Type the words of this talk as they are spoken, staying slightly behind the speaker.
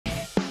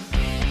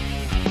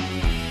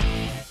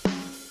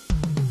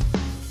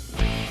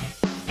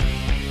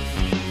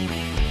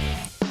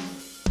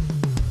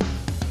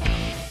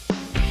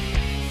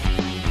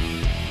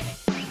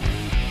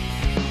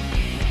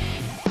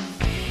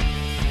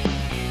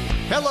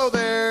Hello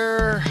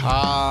there.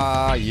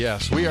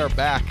 Yes, we are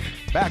back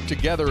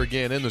together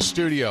again in the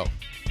studio.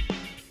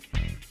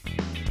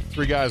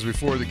 Three Guys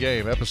Before the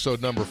Game,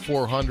 episode number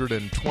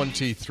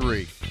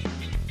 423.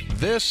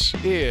 This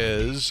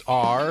is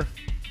our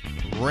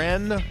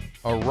Wren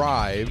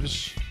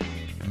Arrives,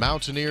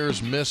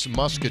 Mountaineers miss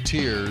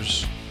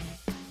Musketeers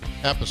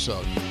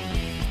episode.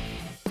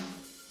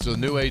 So the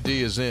new AD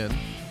is in,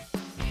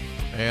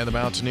 and the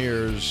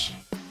Mountaineers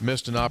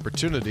missed an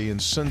opportunity in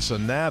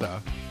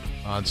Cincinnati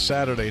on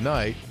Saturday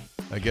night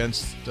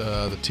against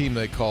the team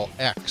they call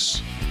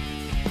X.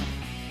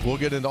 We'll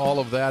get into all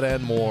of that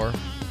and more,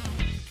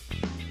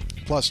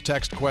 plus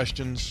text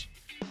questions,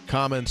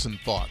 comments, and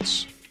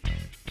thoughts.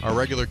 Our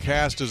regular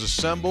cast is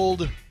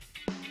assembled.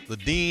 The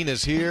Dean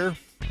is here.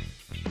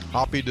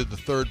 Hoppy to the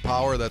third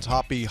power. That's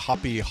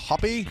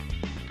Hoppy.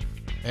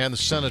 And the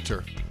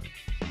Senator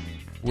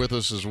with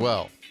us as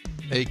well,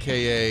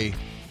 a.k.a.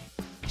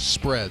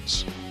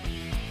 Spreads.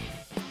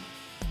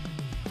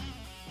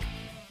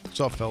 What's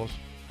up, fellas?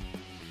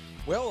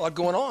 Well, a lot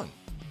going on.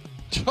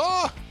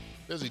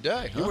 Busy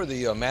day, huh? You were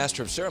the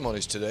master of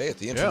ceremonies today at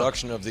the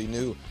introduction of the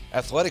new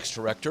athletics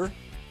director.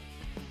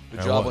 Good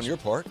job on your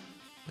part.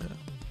 Yeah.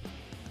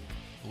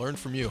 Learn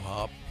from you,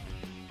 Hop.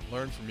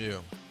 Learn from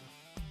you.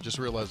 Just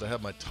realized I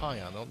have my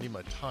tie on. I don't need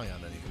my tie on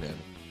anymore. Yeah.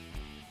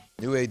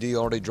 New AD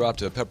already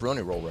dropped a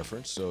pepperoni roll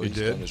reference, so he's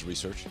done his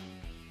research.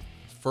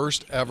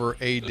 First ever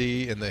AD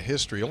in the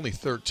history, only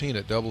 13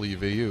 at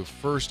WVU,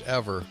 first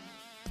ever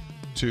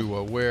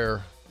to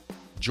wear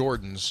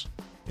Jordans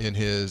in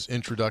his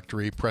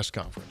introductory press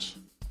conference.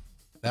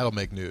 That'll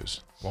make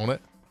news, won't it?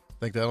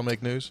 Think that'll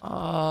make news?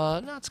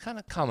 No, it's kind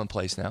of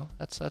commonplace now.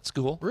 That's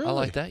cool. Really? I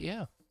like that.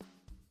 Yeah.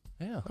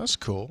 That's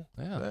cool.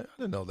 Yeah. I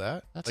didn't know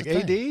that. That's like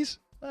a thing. ADs?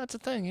 That's a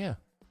thing. Yeah.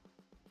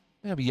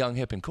 Yeah, be young,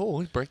 hip, and cool.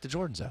 We break the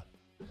Jordans out.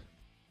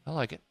 I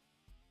like it.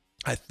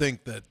 I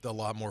think that a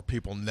lot more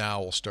people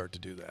now will start to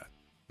do that.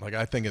 Like,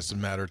 I think it's a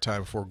matter of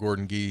time before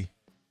Gordon Gee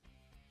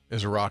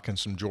is rocking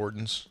some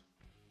Jordans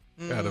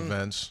at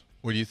events.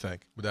 What do you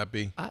think? Would that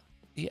be?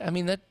 Yeah, I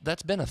mean,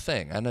 that's been a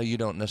thing. I know you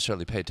don't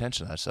necessarily pay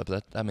attention to that stuff,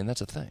 but that's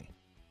a thing.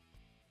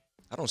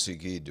 I don't see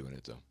Gee doing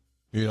it, though.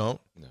 You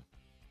don't? No.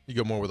 You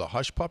go more with a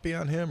hush puppy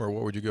on him, or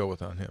what would you go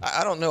with on him?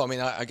 I don't know. I mean,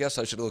 I guess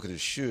I should look at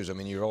his shoes. I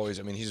mean,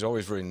 he's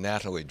always very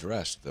nattily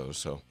dressed, though,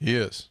 so. He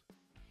is.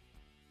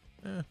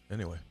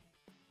 Anyway,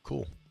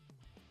 cool.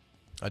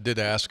 I did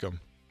ask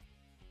him.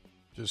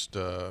 Just,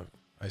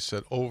 I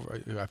said,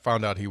 I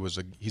found out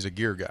he's a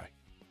gear guy.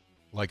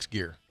 Likes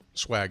gear.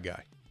 Swag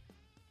guy.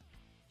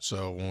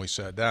 So when we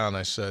sat down,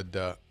 I said,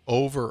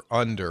 over,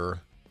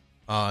 under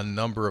on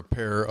number of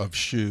pair of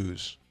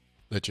shoes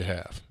that you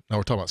have. Now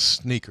we're talking about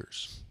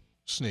sneakers.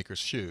 Sneakers,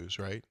 shoes,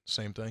 right?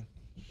 Same thing.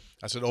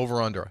 I said,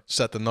 over, under.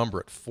 Set the number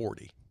at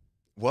 40.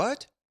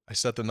 What? I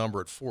set the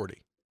number at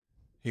 40.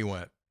 He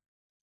went,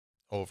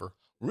 over.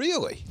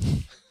 Really?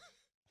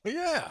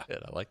 Yeah.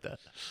 Good, I like that.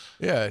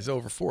 Yeah, he's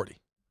over 40.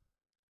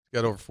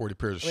 Got over 40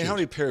 pairs of shoes. How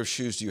many pair of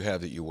shoes do you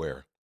have that you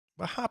wear?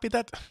 But Hoppy,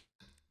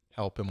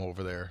 help him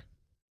over there.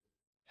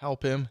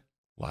 Help him.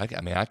 Well,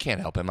 I can't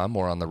help him. I'm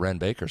more on the Wren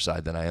Baker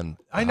side than I am.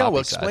 I know.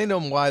 Well, explain to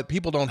him why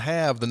people don't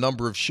have the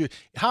number of shoes.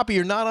 Hoppy,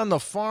 you're not on the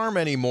farm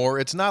anymore.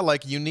 It's not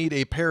like you need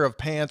a pair of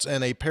pants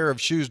and a pair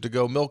of shoes to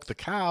go milk the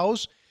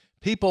cows.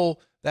 People,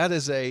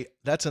 that's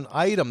an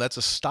item. That's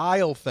a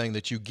style thing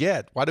that you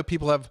get. Why do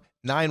people have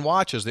 9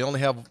 watches? They only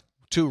have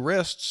 2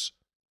 wrists.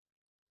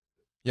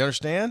 You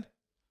understand?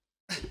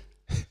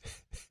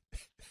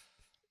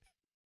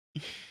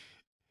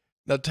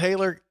 Now,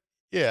 Taylor,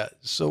 yeah,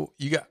 so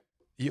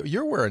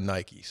you're wearing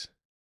Nikes.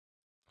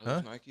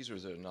 Are those Nikes or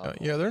is it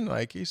not? Yeah, they're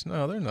Nikes.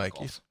 No, they're Nikes.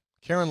 Golf.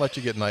 Karen let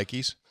you get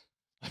Nikes.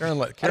 I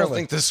don't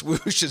think the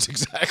swoosh is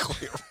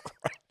exactly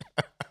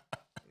right.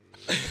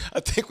 I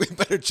think we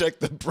better check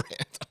the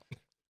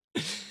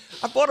brand.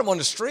 I bought them on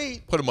the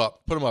street. Put them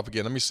up. Put them up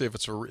again. Let me see if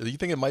it's a real. You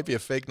think it might be a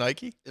fake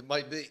Nike? It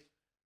might be.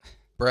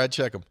 Brad,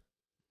 check them.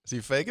 Is he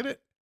faking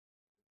it?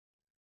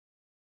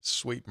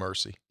 Sweet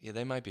mercy. Yeah,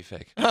 they might be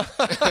fake.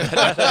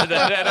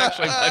 that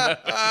actually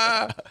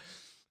might be.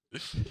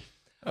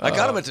 I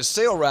got them at the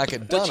sale rack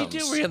at Dunham's. What'd you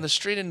do? Were you on the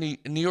street in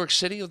New York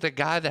City with the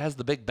guy that has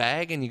the big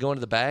bag and you go into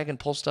the bag and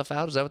pull stuff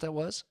out? Is that what that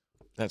was?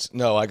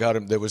 No, I got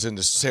him. That was in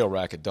the sale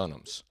rack at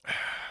Dunham's.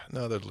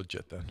 No, they're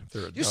legit then. If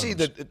they're at you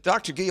Dunham's. see,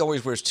 Dr. Gee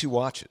always wears 2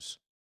 watches.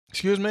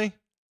 Excuse me?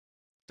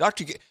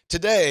 Dr. Gee,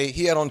 today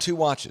he had on 2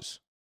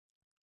 watches.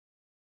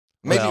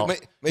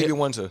 Maybe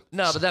one's a...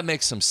 No, but that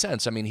makes some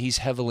sense. I mean, he's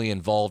heavily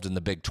involved in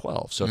the Big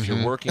 12. So if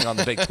you're working on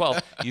the Big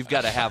 12, you've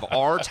got to have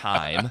our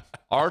time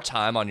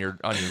on your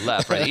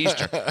left, right,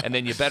 Eastern. And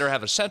then you better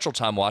have a Central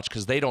Time watch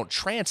because they don't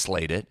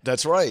translate it.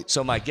 That's right.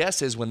 So my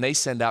guess is when they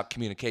send out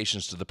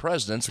communications to the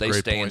presidents, they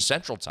stay in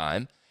Central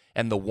Time.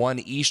 And the one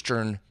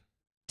Eastern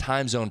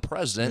time zone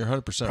president,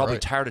 You're 100% probably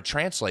right. tired of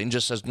translating,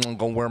 just says, I'm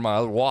going to wear my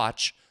other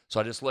watch. So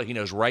I just look, he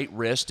knows right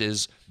wrist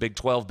is Big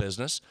 12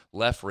 business,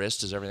 left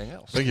wrist is everything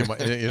else. I think you might,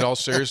 in all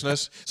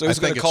seriousness. So he's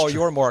going to call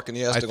your mark and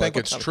he has to I think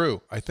it's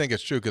true. I think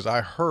it's true because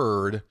I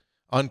heard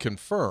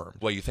unconfirmed.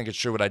 Well, you think it's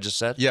true what I just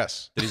said?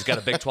 Yes. That he's got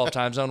a Big 12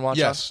 time zone watch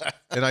Yes. on?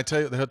 And I'll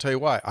tell you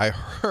why. I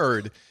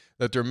heard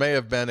that there may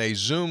have been a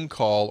Zoom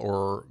call,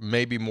 or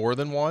maybe more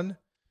than one,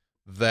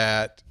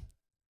 that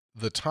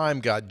the time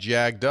got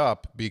jagged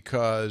up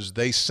because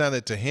they sent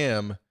it to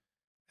him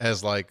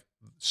as like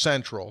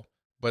Central.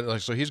 But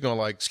like, so he's going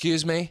like,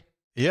 Excuse me?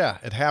 yeah,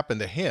 it happened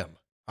to him,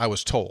 I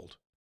was told.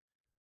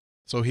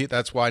 So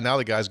that's why now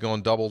the guy's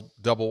going double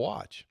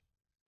watch.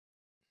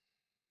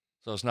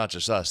 So it's not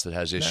just us that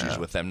has issues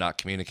with them not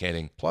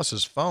communicating. Plus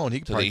his phone, he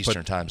could To the probably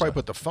Eastern time zone.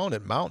 put the phone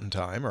at Mountain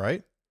Time,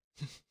 right?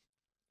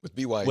 With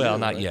BYU. Well,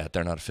 not right? yet.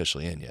 They're not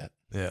officially in yet.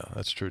 Yeah,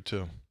 that's true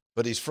too.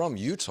 But he's from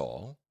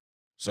Utah,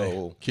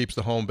 so Keeps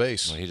the home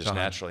base. Well, he just time.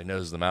 naturally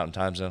knows the Mountain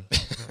time zone.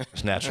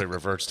 Just naturally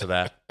reverts to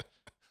that.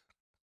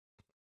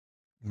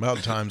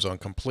 Mountain time zone,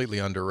 completely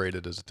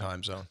underrated as a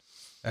time zone.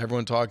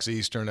 Everyone talks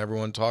Eastern,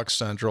 everyone talks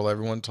Central,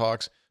 everyone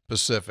talks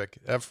Pacific.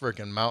 That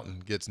freaking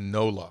Mountain gets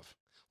no love.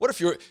 what if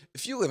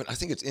you live in, I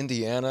think it's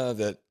Indiana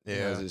that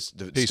the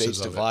state's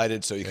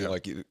divided, so you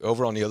can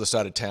over on the other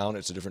side of town,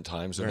 it's a different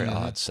time zone. Very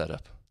odd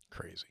setup.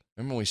 Crazy.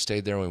 Remember when we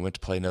stayed there when we went to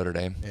play Notre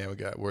Dame?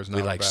 Yeah, where's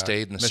We not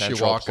stayed in the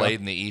Central,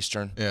 played in the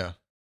Eastern. Yeah.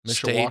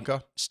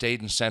 Mishawaka.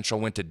 Stayed in Central,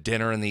 went to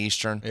dinner in the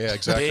Eastern. Yeah,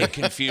 exactly. Big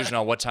confusion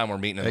on what time we're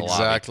meeting in the lobby.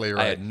 Exactly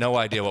right. I had no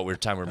idea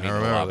what time we were meeting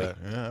in the lobby. That.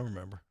 Yeah, I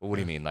remember. Well, what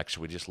do you mean? Like,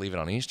 should we just leave it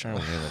on Eastern?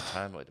 We the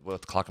time? Well,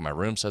 the clock in my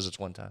room says it's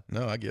one time.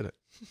 No, I get it.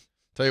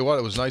 Tell you what,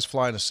 it was nice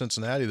flying to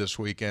Cincinnati this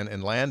weekend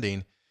and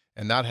landing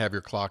and not have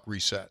your clock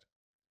reset.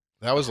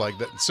 That was like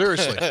that.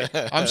 Seriously,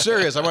 I'm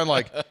serious. I went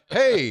like,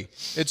 "Hey,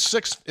 it's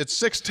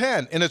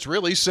 6:10, and it's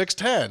really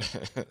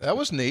 6:10." That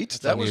was neat.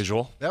 That's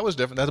unusual. That was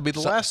different. That'll be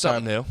the last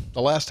time. New.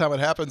 The last time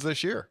it happens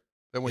this year.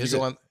 Then when Is you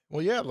go it? on,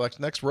 well, yeah, like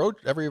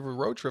every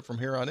road trip from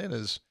here on in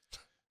is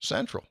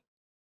Central,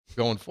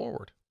 going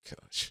forward.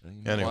 Gosh.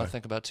 You Anyway. want to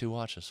think about 2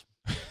 watches.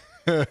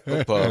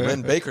 Hope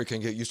Wren Baker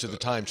can get used to the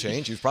time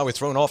change. He's probably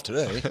thrown off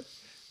today.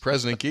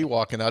 President Key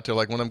walking out there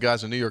like one of them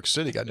guys in New York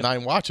City, got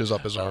 9 watches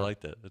up his I arm. like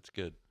that. That's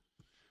good.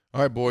 All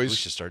right, We boys.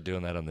 should start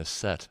doing that on this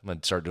set. I'm going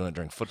to start doing it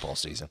during football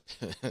season.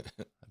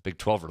 Big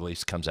 12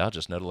 release comes out.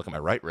 Just know to look at my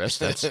right wrist.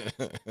 That's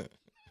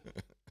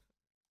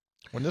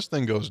When this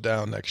thing goes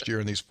down next year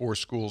and these 4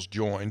 schools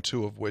join,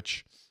 2 of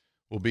which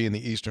will be in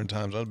the Eastern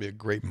time zone, it'll be a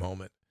great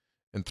moment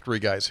in 3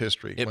 guys'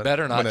 history. It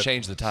better not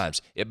change the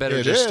times. It better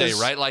It just is.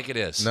 stay right like it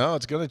is. No,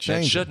 it's going to It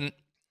change. shouldn't.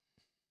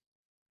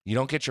 You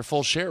don't get your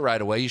full share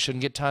right away. You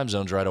shouldn't get time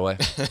zones right away.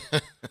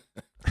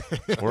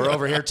 We're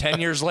over here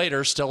 10 years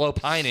later still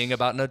opining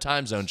about no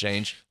time zone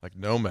change. Like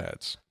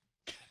nomads.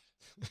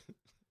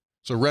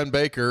 So Wren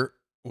Baker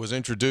was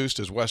introduced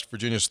as West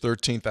Virginia's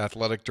 13th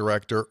athletic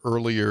director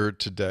earlier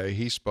today.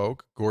 He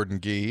spoke.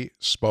 Gordon Gee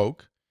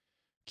spoke.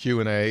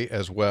 Q&A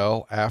as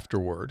well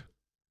afterward.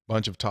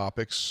 Bunch of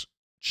topics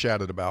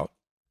chatted about.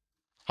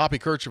 Hoppy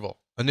Kercheval,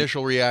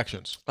 initial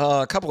reactions.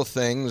 A couple of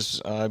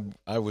things.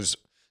 I was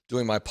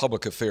doing my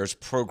public affairs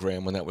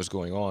program when that was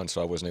going on, so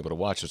I wasn't able to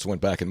watch it. So I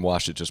went back and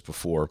watched it just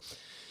before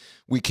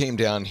we came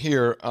down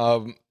here.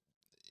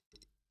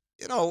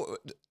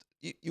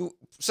 You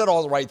said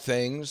all the right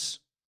things.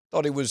 I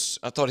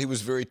thought he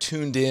was very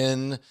tuned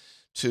in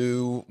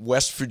to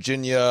West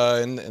Virginia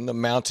and the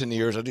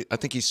Mountaineers. I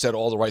think he said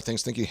all the right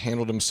things. I think he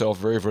handled himself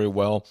very, very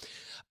well.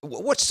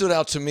 What stood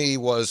out to me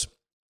was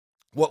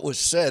what was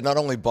said not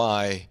only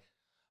by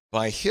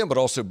him but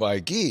also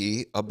by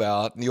Gee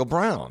about Neil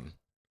Brown.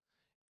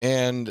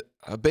 And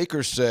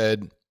Baker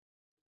said, I'm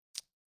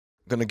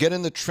going to get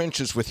in the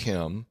trenches with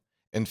him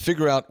and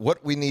figure out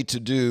what we need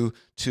to do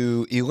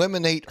to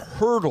eliminate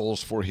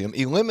hurdles for him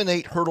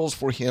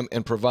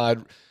and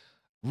provide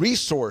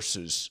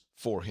resources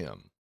for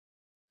him.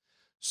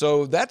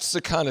 So that's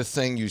the kind of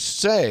thing you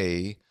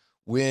say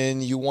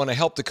when you want to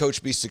help the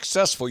coach be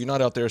successful. You're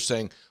not out there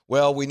saying,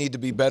 well, we need to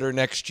be better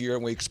next year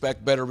and we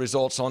expect better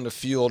results on the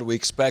field. We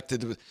expect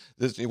that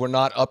we're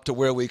not up to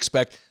where we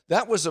expect.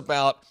 That was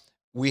about,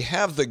 we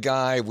have the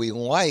guy we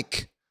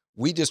like.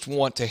 We just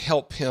want to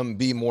help him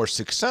be more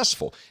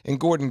successful. And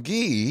Gordon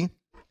Gee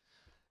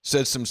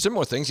said some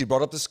similar things. He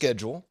brought up the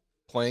schedule,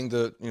 playing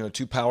the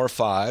 2 Power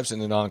 5s in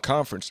the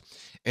non-conference.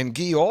 And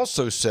Gee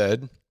also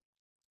said,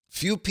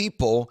 few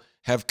people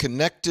have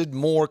connected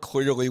more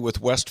clearly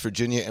with West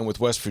Virginia and with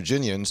West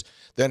Virginians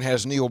than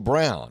has Neil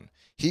Brown.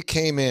 He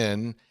came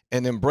in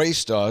and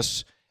embraced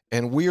us,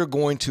 and we are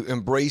going to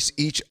embrace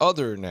each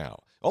other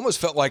now. Almost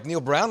felt like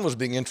Neil Brown was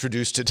being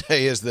introduced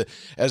today as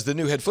the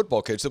new head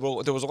football coach. There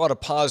was a lot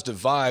of positive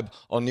vibe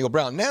on Neil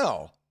Brown.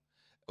 Now,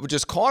 I would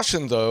just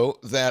caution, though,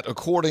 that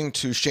according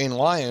to Shane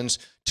Lyons,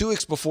 2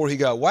 weeks before he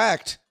got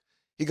whacked,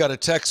 he got a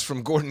text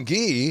from Gordon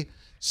Gee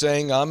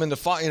saying,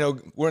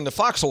 we're in the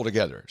foxhole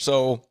together.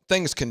 So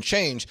things can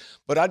change.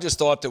 But I just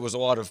thought there was a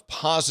lot of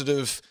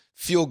positive,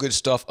 feel-good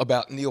stuff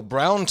about Neil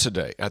Brown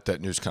today at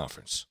that news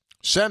conference.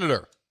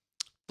 Senator.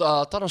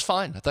 I thought it was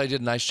fine. I thought he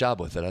did a nice job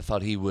with it. I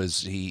thought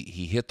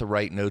he hit the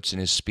right notes in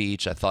his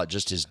speech. I thought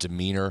just his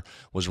demeanor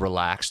was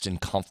relaxed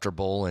and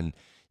comfortable and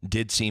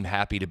did seem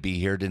happy to be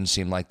here. Didn't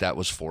seem like that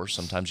was forced.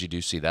 Sometimes you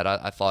do see that.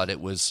 I thought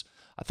it was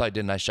I thought he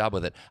did a nice job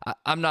with it.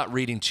 I'm not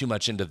reading too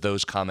much into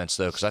those comments,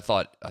 though, because I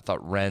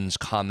thought Wren's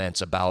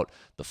comments about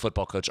the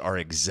football coach are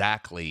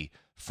exactly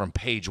from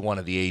page 1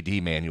 of the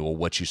AD manual,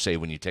 what you say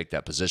when you take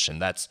that position.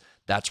 That's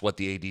what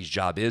the AD's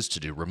job is to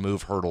do: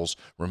 remove hurdles,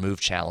 remove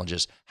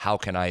challenges. How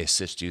can I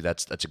assist you?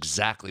 That's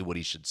exactly what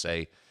he should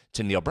say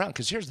to Neil Brown.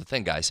 Because here's the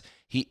thing, guys.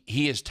 He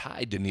is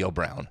tied to Neil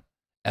Brown,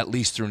 at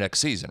least through next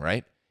season,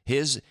 right?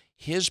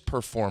 His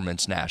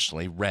performance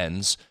nationally,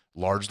 Wren's,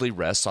 largely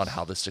rests on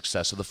how the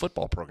success of the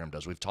football program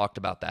does. We've talked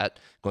about that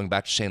going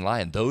back to Shane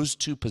Lyon. Those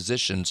two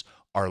positions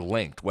are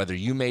linked. Whether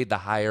you made the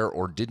hire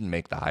or didn't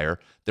make the hire,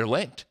 they're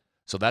linked.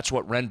 So that's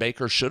what Wren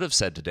Baker should have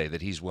said today,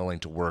 that he's willing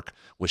to work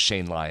with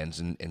Shane Lyons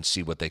and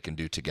see what they can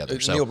do together.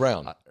 So, Neil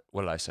Brown.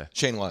 What did I say?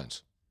 Shane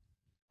Lyons.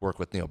 Work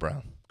with Neil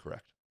Brown.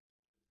 Correct.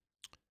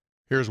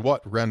 Here's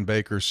what Wren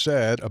Baker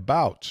said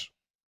about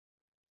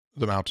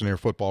the Mountaineer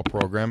football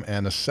program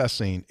and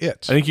assessing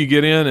it. I think you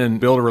get in and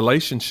build a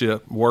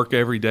relationship, work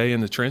every day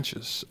in the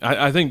trenches.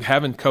 I think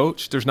having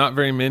coached, there's not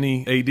very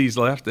many ADs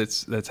left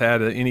that's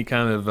had any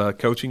kind of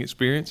coaching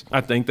experience. I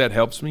think that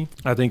helps me.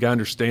 I think I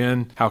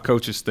understand how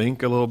coaches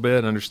think a little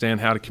bit, understand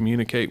how to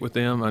communicate with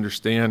them,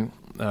 understand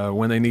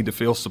when they need to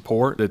feel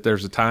support, that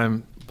there's a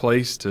time,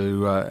 place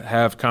to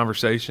have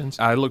conversations.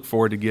 I look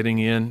forward to getting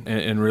in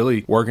and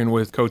really working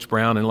with Coach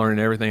Brown and learning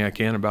everything I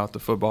can about the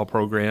football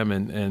program,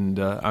 and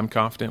I'm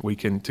confident we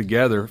can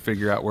together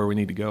figure out where we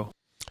need to go.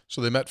 So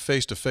they met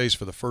face-to-face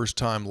for the first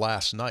time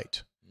last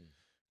night.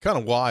 Kind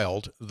of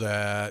wild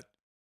that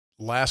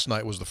last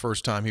night was the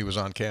first time he was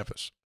on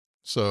campus.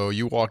 So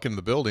you walk in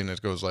the building and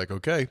it goes like,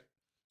 okay,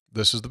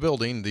 this is the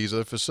building, these are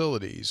the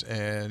facilities.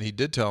 And he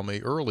did tell me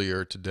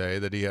earlier today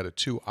that he had a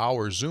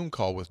 2-hour Zoom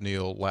call with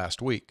Neil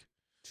last week.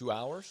 2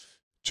 hours?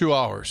 2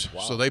 hours.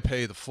 Wow. So they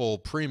pay the full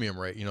premium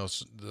rate. You know,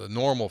 the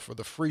normal for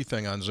the free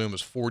thing on Zoom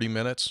is 40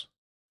 minutes,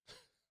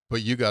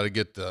 but you got to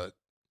get the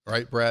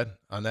right, Brad,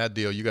 on that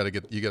deal. You got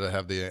to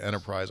have the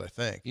enterprise, I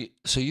think.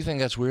 So you think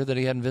that's weird that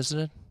he hadn't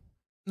visited?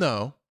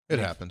 No, it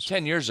happens.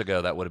 10 years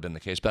ago that would have been the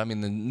case, but I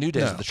mean the new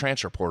days of the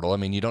transfer portal. I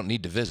mean, you don't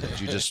need to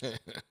visit. You just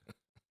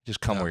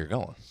come where you're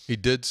going. He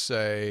did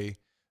say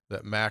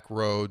that Mac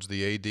Rhodes,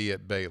 the AD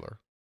at Baylor,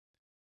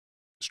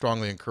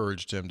 strongly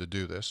encouraged him to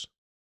do this.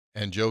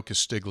 And Joe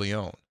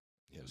Castiglione,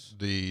 yes,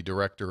 the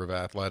director of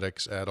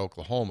athletics at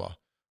Oklahoma,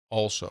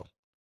 also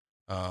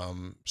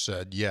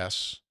said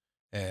yes.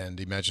 And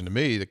he mentioned to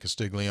me that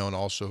Castiglione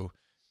also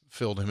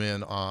filled him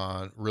in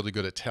on really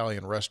good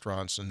Italian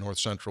restaurants in north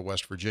central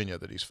West Virginia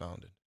that he's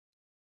founded,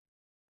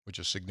 which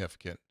is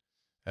significant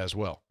as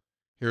well.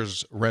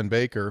 Here's Wren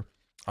Baker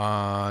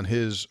on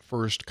his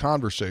first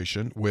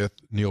conversation with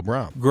Neil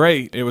Brown.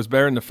 Great. It was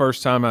better than the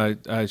first time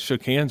I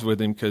shook hands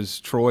with him, because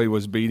Troy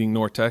was beating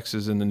North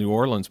Texas in the New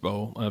Orleans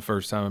Bowl the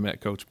first time I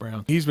met Coach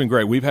Brown. He's been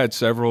great. We've had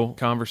several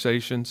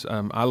conversations.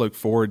 I look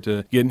forward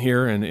to getting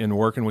here and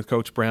working with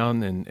Coach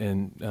Brown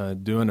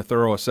and doing a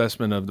thorough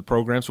assessment of the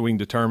program so we can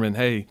determine,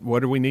 hey,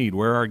 what do we need?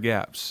 Where are our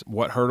gaps?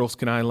 What hurdles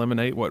can I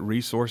eliminate? What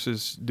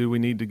resources do we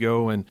need to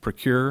go and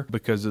procure?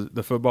 Because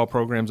the football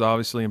program is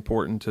obviously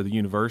important to the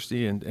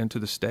university and to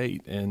the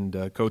state.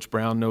 And Coach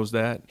Brown knows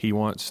that. He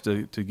wants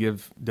to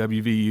give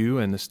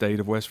WVU and the state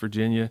of West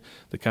Virginia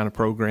the kind of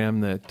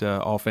program that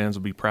all fans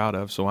will be proud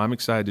of. So I'm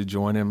excited to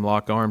join him,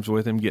 lock arms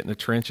with him, get in the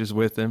trenches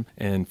with him,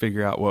 and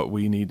figure out what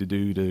we need to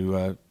do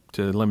to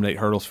eliminate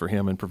hurdles for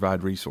him and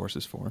provide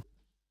resources for him.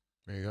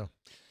 There you go.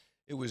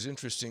 It was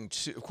interesting,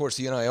 too. Of course,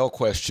 the NIL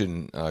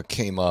question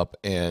came up,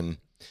 and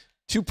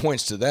 2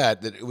 points to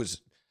that it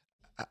was,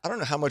 I don't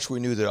know how much we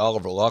knew that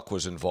Oliver Luck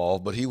was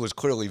involved, but he was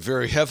clearly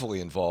very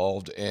heavily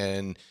involved.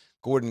 And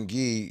Gordon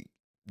Gee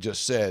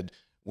just said,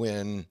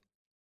 when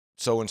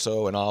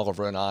so-and-so and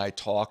Oliver and I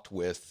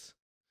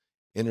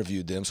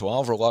interviewed them. So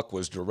Oliver Luck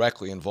was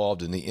directly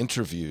involved in the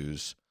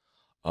interviews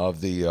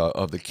of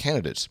the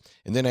candidates.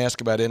 And then ask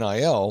about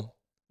NIL.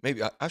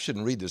 Maybe I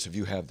shouldn't read this if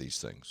you have these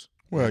things.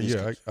 Well,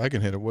 yeah, I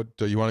can hit it. What,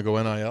 you want to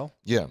go NIL?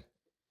 Yeah.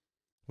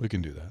 We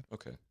can do that.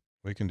 Okay.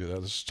 We can do that.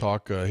 Let's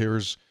talk.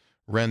 Here's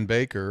Wren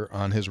Baker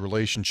on his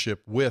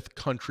relationship with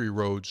Country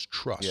Roads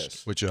Trust,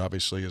 yes, which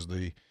obviously is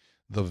the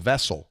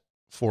vessel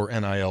for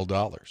NIL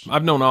dollars.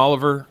 I've known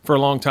Oliver for a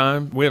long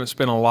time. We haven't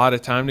spent a lot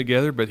of time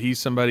together, but he's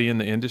somebody in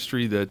the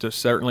industry that just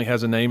certainly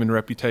has a name and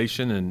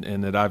reputation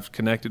and that I've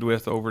connected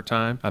with over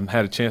time. I've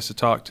had a chance to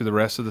talk to the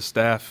rest of the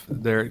staff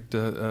there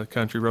at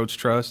Country Roads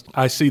Trust.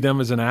 I see them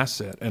as an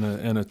asset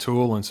and a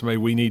tool and somebody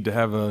we need to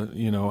have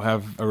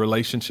a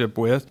relationship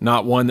with,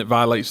 not one that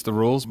violates the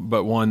rules,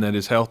 but one that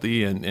is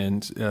healthy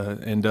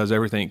and does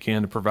everything it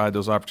can to provide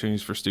those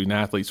opportunities for student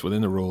athletes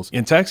within the rules.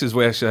 In Texas,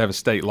 we actually have a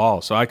state law,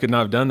 so I could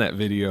not have done that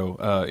video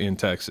in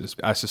Texas.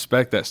 I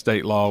suspect that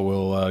state law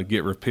will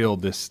get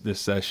repealed this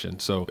session.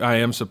 So I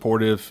am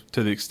supportive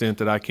to the extent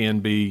that I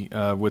can be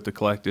with the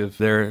collective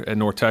there at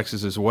North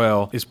Texas as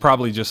well. It's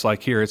probably just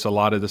like here, it's a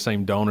lot of the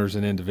same donors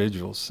and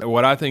individuals.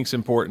 What I think is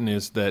important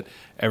is that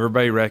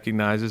everybody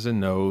recognizes and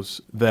knows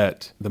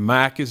that the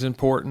MAC is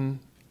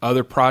important,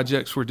 Other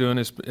projects we're doing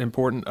is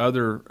important.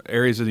 Other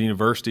areas of the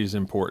university is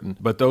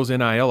important. But those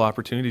NIL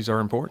opportunities are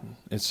important.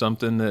 It's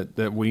something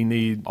that we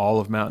need all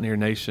of Mountaineer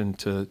Nation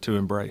to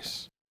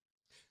embrace.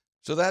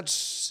 So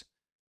that's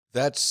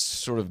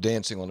sort of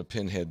dancing on a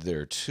pinhead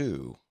there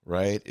too,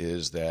 right?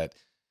 Is that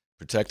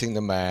protecting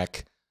the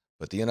MAC,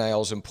 but the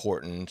NIL is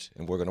important,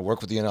 and we're going to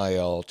work with the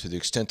NIL to the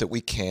extent that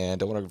we can.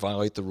 Don't want to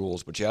violate the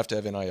rules, but you have to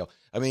have NIL.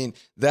 I mean,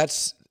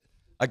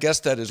 I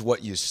guess that is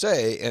what you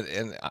say,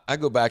 and I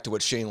go back to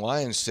what Shane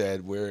Lyons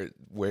said,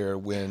 where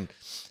when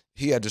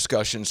he had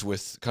discussions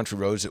with Country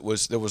Roads,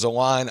 there was a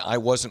line I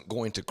wasn't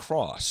going to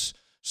cross.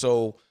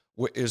 So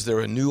is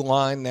there a new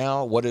line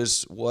now? What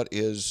is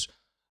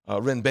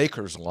Wren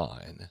Baker's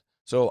line?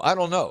 So I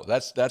don't know.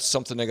 That's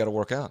something they got to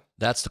work out.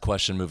 That's the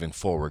question moving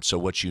forward. So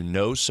what you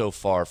know so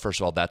far, first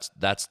of all,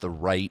 that's the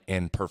right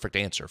and perfect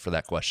answer for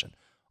that question.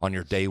 On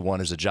your day one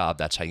as a job,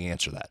 that's how you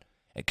answer that.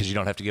 Because you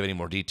don't have to give any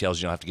more details.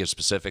 You don't have to give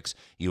specifics.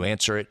 You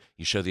answer it,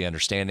 you show the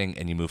understanding,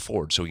 and you move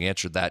forward. So he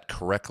answered that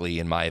correctly,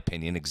 in my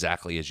opinion,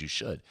 exactly as you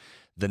should.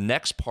 The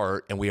next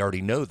part, and we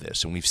already know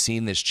this, and we've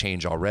seen this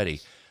change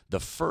already, the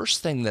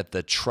first thing that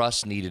the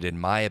trust needed, in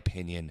my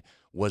opinion,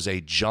 was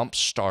a jump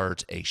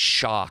start, a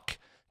shock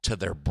to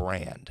their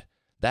brand.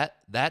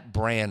 That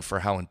brand, for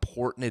how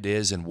important it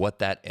is and what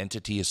that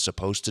entity is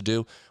supposed to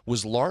do,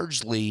 was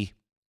largely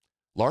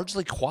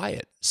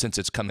quiet since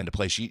it's come into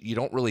place. You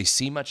don't really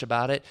see much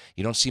about it.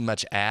 You don't see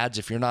much ads.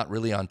 If you're not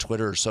really on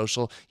Twitter or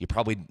social, you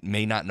probably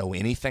may not know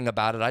anything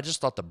about it. I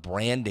just thought the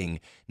branding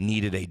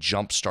needed a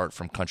jump start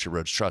from Country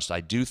Roads Trust.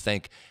 I do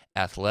think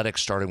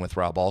athletics, starting with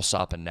Rob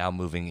Alsop and now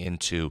moving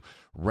into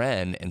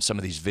Wren, and some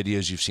of these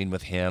videos you've seen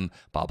with him,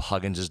 Bob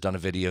Huggins has done a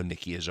video,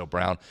 Nikki Izzo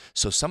Brown.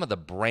 So some of the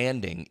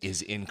branding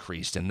is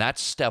increased, and that's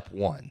step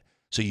one.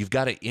 So you've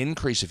got to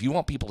increase. If you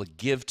want people to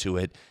give to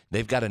it,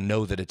 they've got to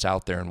know that it's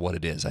out there and what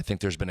it is. I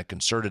think there's been a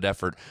concerted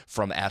effort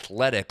from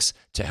athletics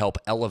to help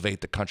elevate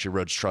the Country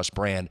Roads Trust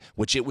brand,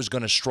 which it was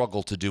going to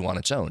struggle to do on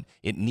its own.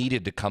 It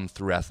needed to come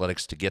through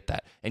athletics to get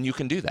that. And you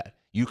can do that.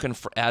 You can,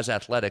 as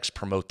athletics,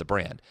 promote the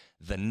brand.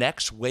 The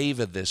next wave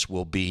of this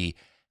will be,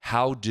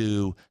 how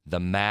do the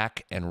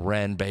MAC and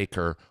Wren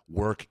Baker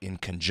work in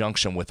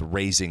conjunction with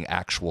raising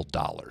actual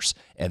dollars?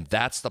 And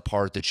that's the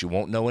part that you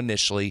won't know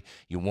initially.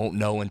 You won't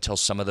know until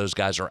some of those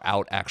guys are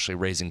out actually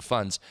raising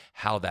funds,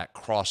 how that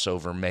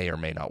crossover may or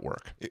may not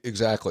work.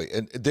 Exactly.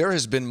 And there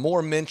has been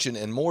more mention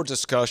and more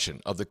discussion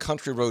of the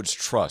Country Roads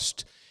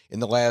Trust in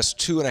the last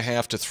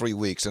 2.5 to 3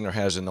 weeks than there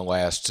has in the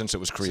last since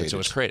it was created. Since it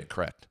was created,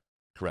 correct.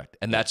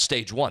 And that's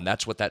stage one.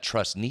 That's what that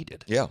trust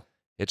needed. Yeah.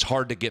 It's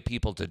hard to get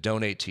people to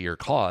donate to your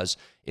cause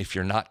if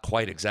you're not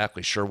quite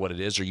exactly sure what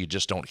it is, or you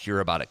just don't hear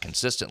about it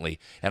consistently.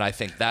 And I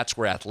think that's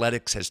where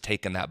athletics has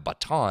taken that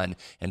baton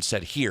and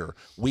said, here,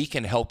 we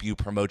can help you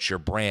promote your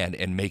brand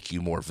and make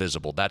you more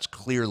visible. That's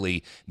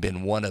clearly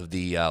been one of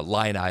the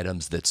line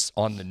items that's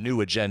on the new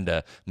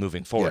agenda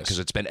moving forward, because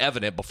it's been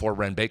evident before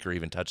Wren Baker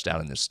even touched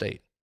down in this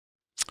state.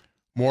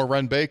 More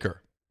Wren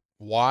Baker.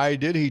 Why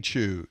did he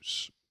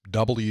choose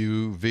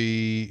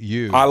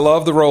WVU? I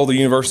love the role the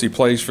university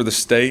plays for the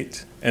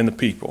state and the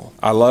people.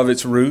 I love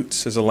its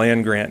roots as a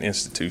land-grant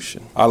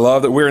institution. I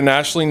love that we're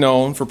nationally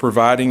known for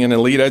providing an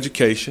elite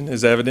education,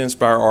 as evidenced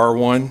by our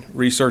R1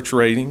 research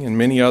rating and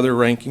many other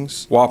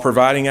rankings, while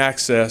providing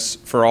access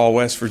for all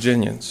West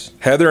Virginians.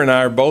 Heather and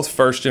I are both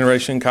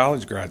first-generation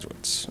college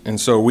graduates,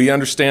 and so we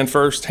understand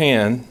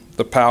firsthand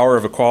the power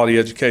of a quality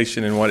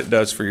education and what it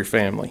does for your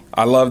family.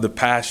 I love the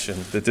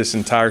passion that this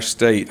entire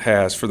state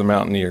has for the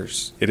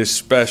Mountaineers. It is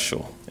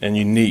special and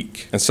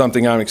unique, and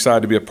something I'm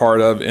excited to be a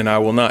part of, and I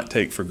will not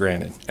take for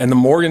granted. And the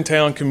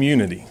Morgantown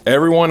community,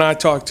 everyone I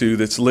talked to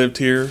that's lived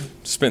here,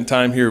 spent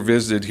time here,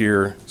 visited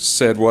here,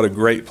 said what a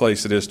great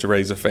place it is to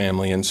raise a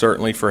family, and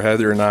certainly for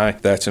Heather and I,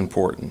 that's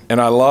important. And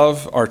I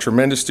love our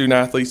tremendous student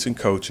athletes and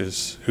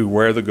coaches who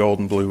wear the gold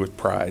and blue with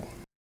pride.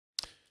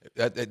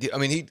 I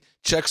mean, he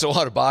checks a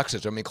lot of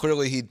boxes. I mean,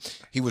 clearly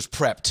he was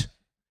prepped.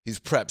 He's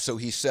prepped, so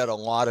he said a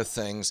lot of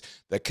things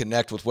that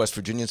connect with West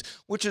Virginians,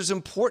 which is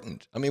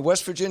important. I mean,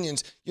 West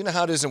Virginians, you know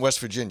how it is in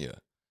West Virginia.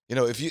 You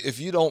know, if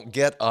you don't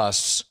get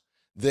us,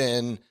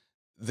 then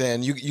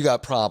you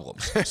got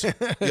problems.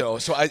 You know,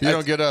 so you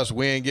don't get us,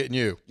 we ain't getting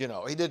you. You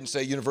know, he didn't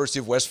say University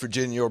of West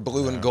Virginia or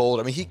blue and gold.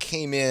 I mean, he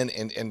came in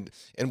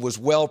and was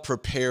well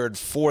prepared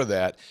for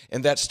that,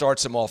 and that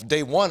starts him off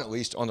day one, at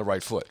least, on the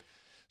right foot.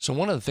 So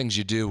one of the things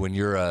you do when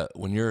you're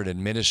an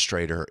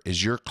administrator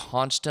is you're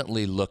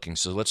constantly looking.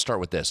 So let's start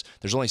with this.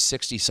 There's only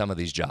 60 some of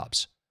these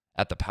jobs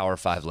at the Power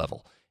 5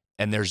 level.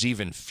 And there's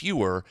even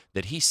fewer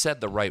that he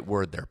said the right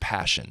word, their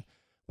passion,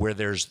 where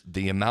there's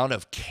the amount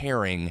of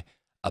caring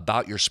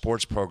about your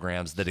sports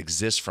programs that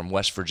exists from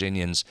West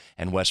Virginians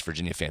and West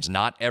Virginia fans.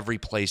 Not every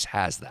place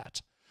has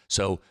that.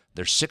 So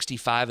there's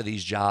 65 of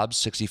these jobs,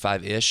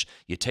 65-ish.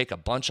 You take a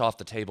bunch off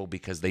the table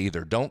because they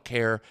either don't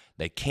care,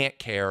 they can't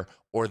care,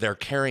 or their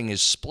caring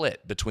is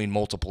split between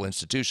multiple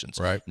institutions.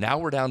 Right. Now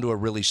we're down to a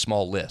really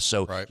small list.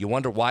 So you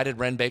wonder, why did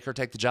Wren Baker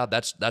take the job?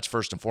 That's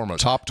first and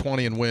foremost. Top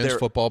 20 in wins,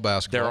 football,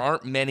 basketball. There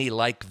aren't many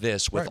like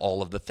this with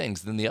all of the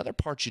things. Then the other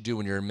parts you do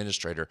when you're an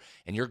administrator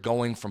and you're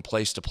going from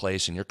place to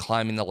place and you're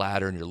climbing the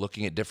ladder and you're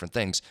looking at different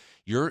things,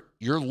 you're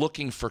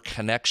looking for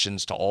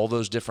connections to all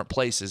those different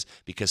places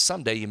because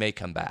someday you may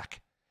come back.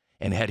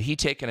 And had he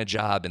taken a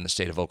job in the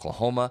state of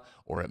Oklahoma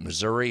or at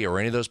Missouri or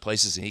any of those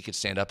places, and he could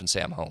stand up and say,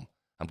 I'm home.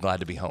 I'm glad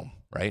to be home,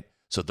 right?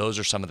 So those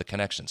are some of the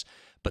connections.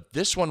 But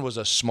this one was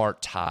a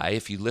smart tie,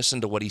 if you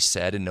listen to what he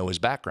said and know his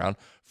background,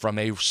 from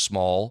a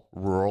small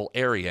rural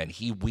area. And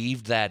he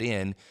weaved that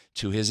in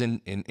to his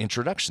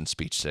introduction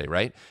speech today,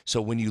 right?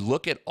 So when you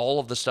look at all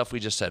of the stuff we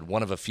just said,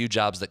 one of a few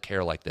jobs that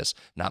care like this,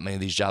 not many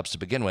of these jobs to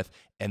begin with,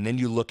 and then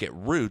you look at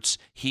roots,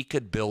 he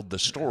could build the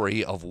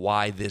story of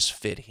why this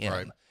fit him.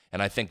 Right.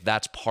 And I think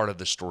that's part of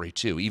the story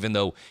too, even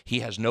though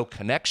he has no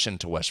connection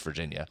to West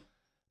Virginia.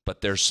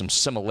 But there's some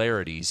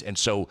similarities. And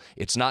so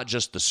it's not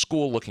just the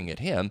school looking at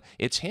him,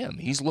 it's him.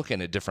 He's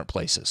looking at different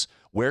places.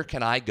 Where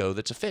can I go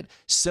that's a fit?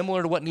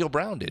 Similar to what Neil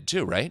Brown did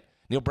too, right?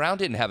 Neil Brown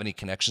didn't have any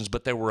connections,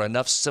 but there were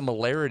enough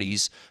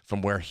similarities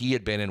from where he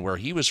had been and where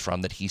he was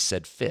from that he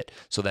said fit.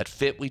 So that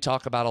fit we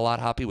talk about a lot,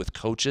 Hoppy, with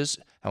coaches,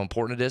 how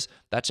important it is,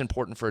 that's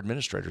important for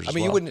administrators as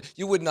well.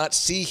 You would not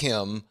see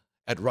him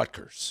at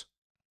Rutgers.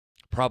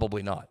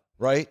 Probably not.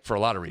 Right? For a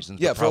lot of reasons.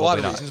 Yeah, for a lot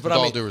of reasons. But with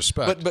all due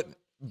respect.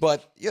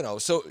 But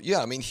so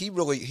yeah, he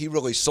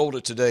really sold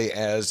it today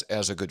as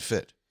a good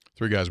fit.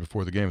 Three Guys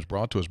Before the Game is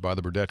brought to us by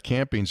the Burdett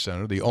Camping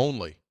Center, the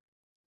only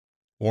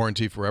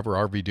warranty forever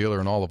RV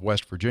dealer in all of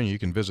West Virginia. You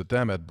can visit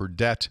them at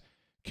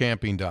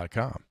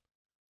burdettcamping.com.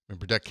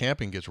 Burdett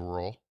Camping gets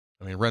rural.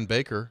 Wren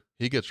Baker,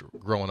 he gets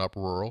growing up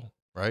rural,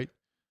 right?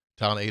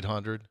 Town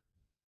 800.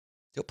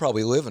 He'll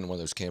probably live in one of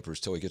those campers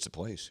till he gets a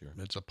place here.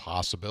 It's a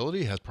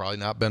possibility. Has probably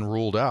not been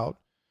ruled out.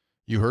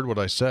 You heard what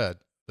I said,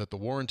 that the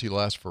warranty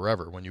lasts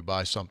forever when you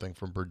buy something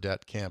from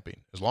Burdett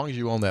Camping. As long as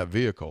you own that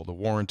vehicle, the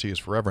warranty is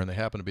forever, and they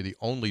happen to be the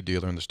only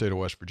dealer in the state of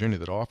West Virginia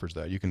that offers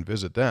that. You can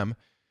visit them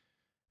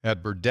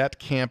at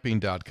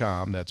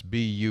burdettcamping.com. That's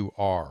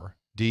BURDETTE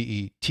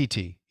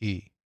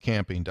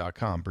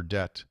camping.com,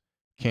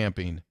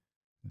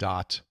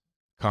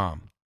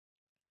 burdettcamping.com.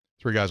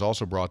 Three Guys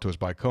also brought to us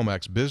by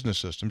Comax Business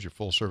Systems, your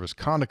full-service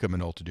Konica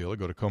Minolta dealer.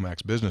 Go to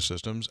Comax Business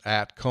Systems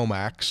at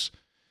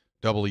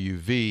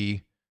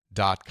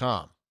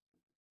ComaxWV.com.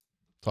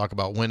 Talk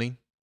about winning.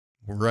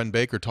 Wren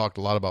Baker talked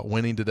a lot about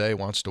winning today,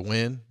 wants to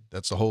win.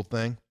 That's the whole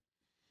thing.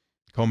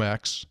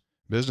 Comax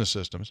Business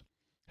Systems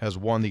has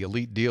won the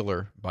Elite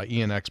Dealer by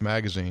ENX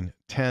Magazine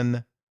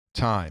 10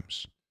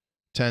 times.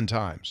 10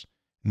 times.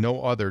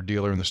 No other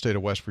dealer in the state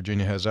of West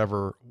Virginia has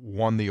ever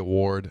won the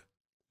award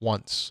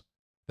once.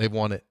 They've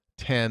won it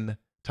 10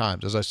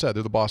 times. As I said,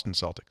 they're the Boston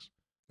Celtics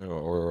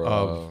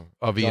of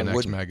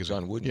ENX Magazine.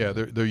 John Wooden. Yeah,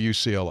 they're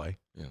UCLA.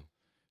 Yeah.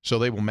 So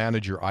they will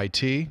manage your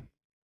IT.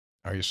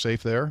 Are you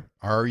safe there?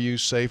 Are you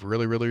safe?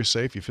 Really, really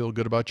safe? You feel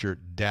good about your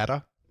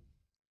data?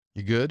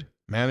 You good?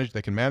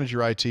 They can manage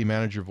your IT,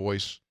 manage your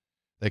voice.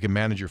 They can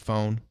manage your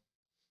phone.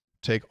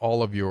 Take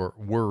all of your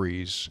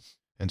worries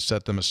and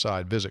set them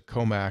aside. Visit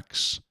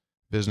Comax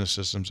Business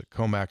Systems at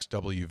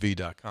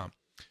ComaxWV.com.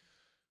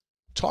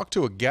 Talked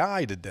to a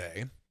guy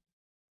today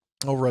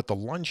over at the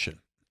luncheon.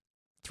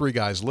 Three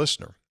Guys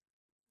listener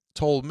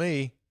told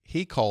me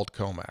he called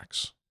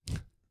Comax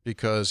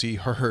because he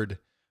heard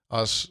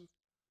us,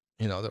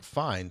 that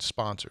find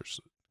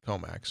sponsors,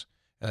 Comax.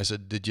 And I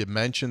said, did you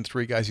mention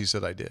Three Guys? He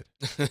said, I did.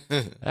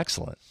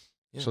 Excellent.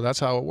 Yeah. So that's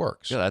how it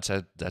works. Yeah,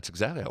 that's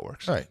exactly how it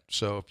works. All right.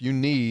 So if you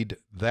need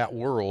that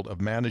world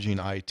of managing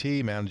IT,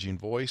 managing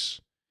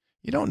voice,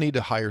 you don't need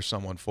to hire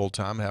someone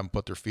full-time and have them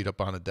put their feet up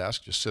on a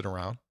desk, just sit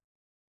around.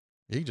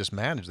 You can just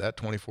manage that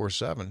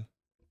 24/7.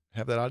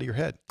 Have that out of your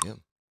head. Yeah.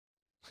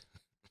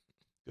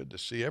 Good to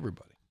see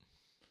everybody.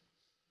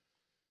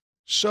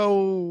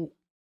 So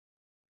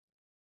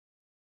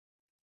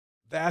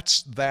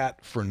that's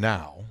that for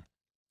now.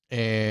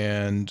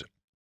 And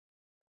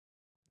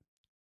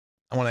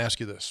I want to ask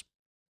you this.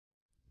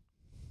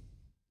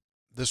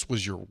 This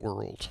was your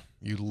world.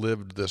 You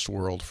lived this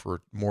world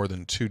for more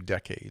than 2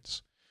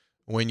 decades.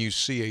 When you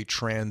see a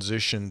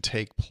transition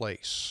take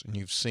place, and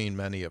you've seen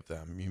many of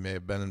them, you may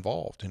have been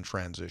involved in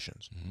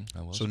transitions.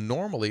 Mm-hmm. So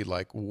normally,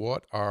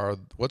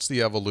 what's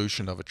the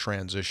evolution of a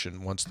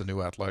transition once the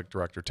new athletic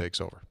director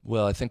takes over?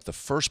 Well, I think the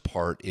first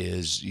part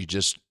is you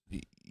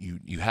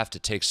have to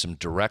take some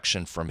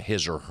direction from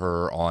his or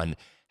her on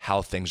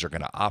how things are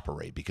going to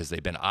operate, because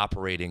they've been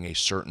operating a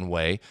certain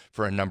way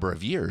for a number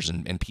of years,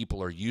 and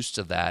people are used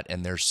to that,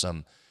 and there's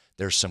some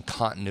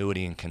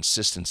continuity and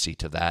consistency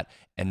to that,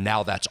 and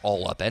now that's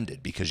all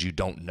upended because you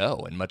don't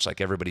know. And much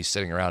like everybody's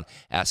sitting around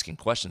asking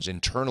questions,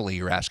 internally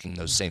you're asking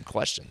those same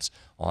questions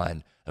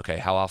on, okay,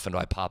 how often do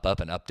I pop up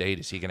an update?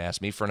 Is he going to ask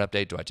me for an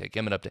update? Do I take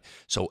him an update?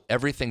 So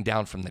everything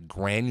down from the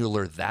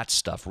granular, that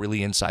stuff,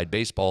 really inside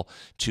baseball,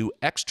 to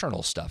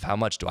external stuff. How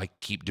much do I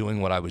keep doing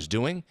what I was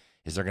doing?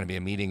 Is there going to be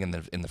a meeting in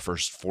the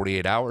first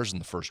 48 hours, in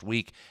the first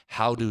week?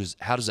 How does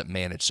it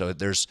manage? So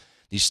there's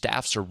these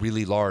staffs are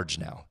really large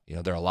now.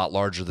 They're a lot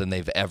larger than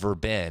they've ever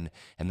been,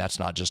 and that's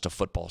not just a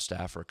football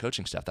staff or a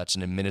coaching staff. That's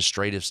an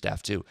administrative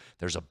staff too.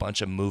 There's a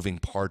bunch of moving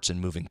parts and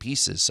moving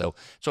pieces. So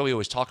that's why we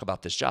always talk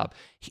about this job.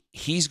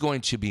 He's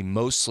going to be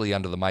mostly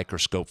under the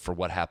microscope for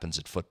what happens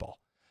at football.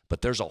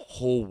 But there's a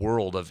whole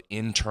world of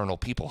internal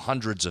people,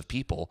 hundreds of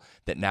people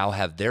that now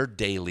have their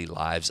daily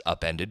lives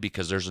upended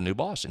because there's a new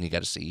boss, and you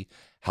got to see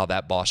how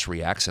that boss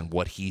reacts and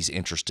what he's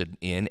interested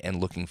in and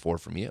looking for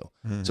from you.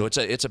 Mm-hmm. So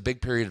it's a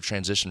big period of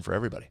transition for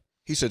everybody.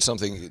 He said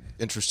something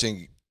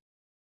interesting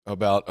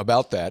about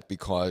that,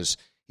 because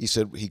he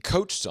said he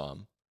coached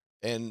some,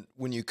 and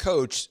when you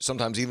coach,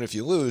 sometimes even if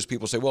you lose,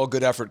 people say, well,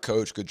 good effort,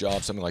 coach, good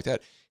job, something like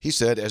that. He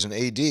said as an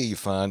AD, you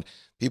find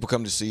people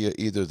come to see you,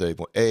 either they,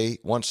 A,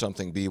 want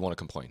something, B, want to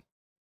complain.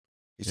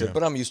 He said,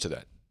 but I'm used to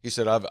that. He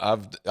said,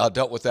 I've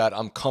dealt with that.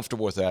 I'm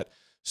comfortable with that.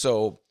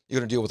 So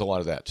you're going to deal with a lot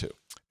of that too.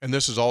 And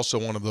this is also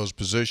one of those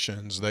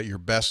positions that your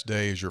best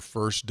day is your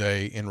first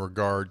day in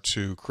regard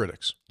to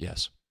critics.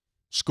 Yes.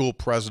 School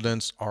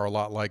presidents are a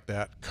lot like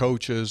that.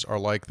 Coaches are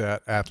like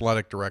that.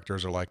 Athletic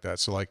directors are like that.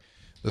 So like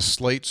the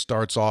slate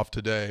starts off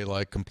today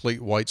like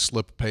complete white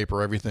slip of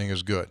paper. Everything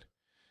is good.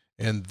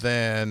 And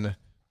then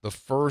the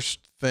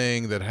first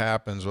thing that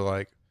happens, we're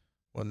like,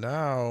 well,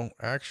 now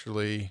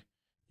actually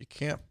you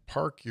can't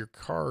park your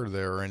car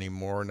there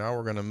anymore. Now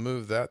we're going to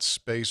move that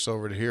space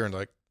over to here. And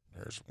like,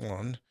 there's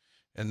one.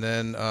 And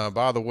then,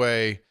 by the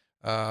way,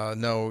 now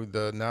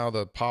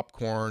the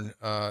popcorn,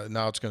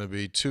 now it's going to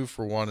be 2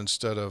 for $1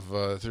 instead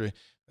of 3.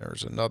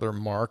 There's another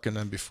mark. And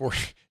then before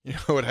you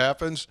know what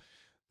happens,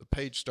 the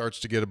page starts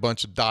to get a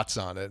bunch of dots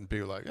on it. And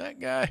people are like, that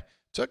guy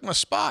took my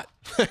spot.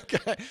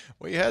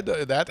 Well,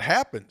 that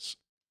happens.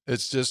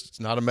 It's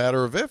not a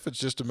matter of if, it's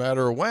just a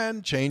matter of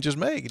when change is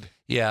made.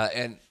 Yeah,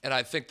 and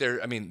I think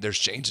there's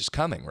changes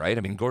coming, right?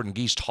 I mean, Gordon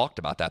Geese talked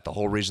about that. The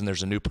whole reason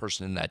there's a new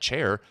person in that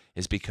chair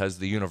is because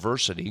the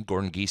university,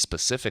 Gordon Geese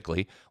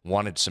specifically,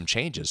 wanted some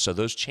changes. So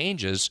those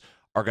changes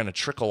are going to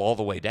trickle all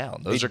the way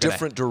down. Those are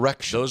different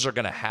directions. Those are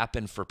going to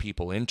happen for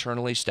people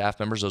internally, staff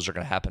members. Those are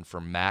going to happen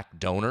for MAC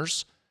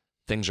donors.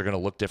 Things are going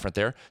to look different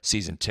there.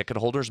 Season ticket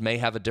holders may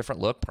have a different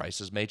look.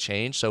 Prices may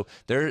change. So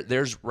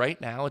there's right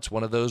now, it's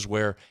one of those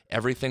where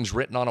everything's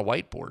written on a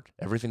whiteboard.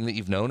 Everything that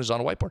you've known is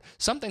on a whiteboard.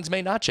 Some things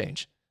may not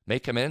change. May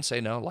come in and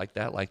say, no, like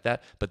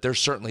that. But there's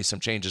certainly some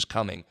changes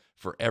coming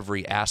for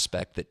every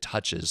aspect that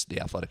touches the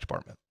athletic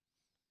department.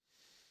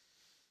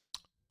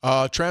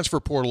 Transfer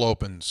portal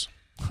opens.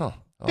 Huh.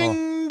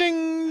 Ding,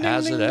 ding,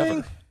 has ding, it ding,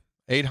 ever. ding.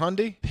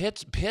 800?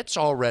 Pitt's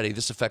already,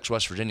 this affects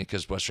West Virginia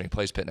because West Virginia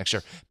plays Pitt next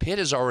year. Pitt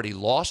has already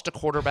lost a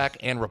quarterback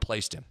and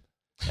replaced him.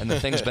 And the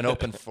thing's been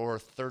open for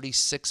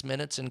 36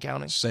 minutes and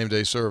counting. Same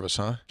day service,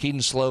 huh?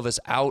 Keaton Slovis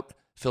out,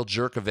 Phil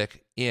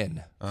Jurkovic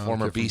in,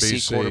 former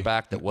BC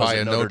quarterback that was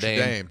at Notre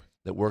Dame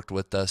that worked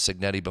with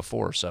Signetti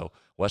before. So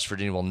West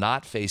Virginia will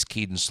not face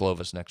Keaton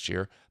Slovis next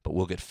year, but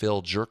we'll get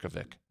Phil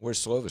Jurkovic.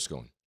 Where's Slovis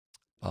going?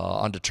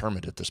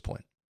 Undetermined at this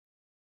point.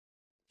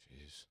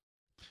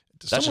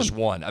 That's just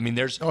one. I mean,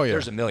 there's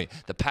a million.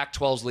 The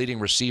Pac-12's leading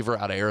receiver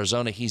out of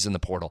Arizona, he's in the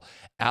portal.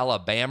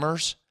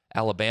 Alabama's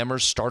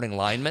starting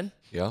lineman.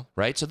 Yeah.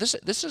 Right? So this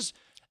is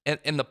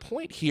and the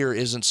point here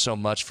isn't so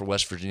much for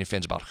West Virginia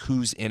fans about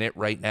who's in it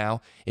right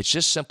now. It's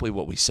just simply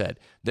what we said.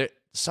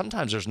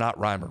 Sometimes there's not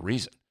rhyme or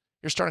reason.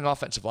 Your starting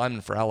offensive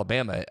lineman for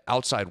Alabama,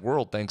 outside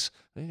world thinks,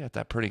 you got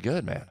that pretty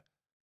good, man.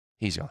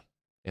 He's gone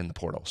in the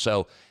portal.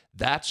 So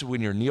that's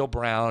when you're Neil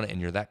Brown and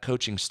you're that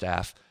coaching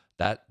staff,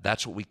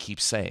 that's what we keep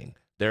saying.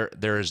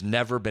 There has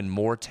never been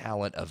more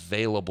talent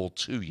available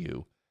to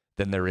you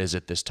than there is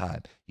at this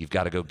time. You've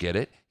got to go get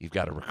it. You've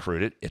got to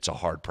recruit it. It's a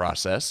hard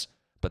process,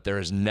 but there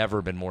has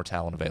never been more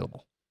talent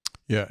available.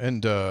 Yeah,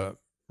 and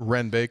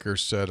Wren Baker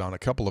said on a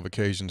couple of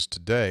occasions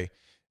today,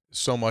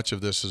 so much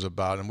of this is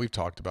about, and we've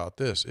talked about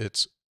this,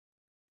 it's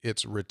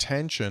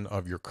retention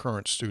of your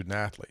current student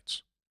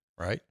athletes,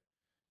 right?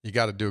 You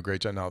got to do a great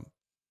job. Now,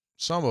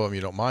 some of them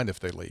you don't mind if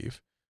they leave,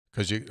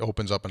 because it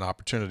opens up an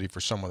opportunity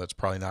for someone that's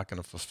probably not going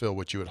to fulfill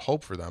what you would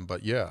hope for them.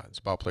 But, yeah, it's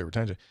about player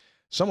retention.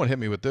 Someone hit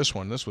me with this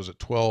one. This was at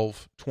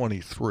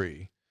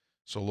 12:23,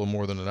 so a little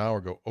more than an hour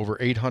ago. Over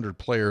 800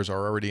 players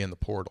are already in the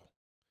portal.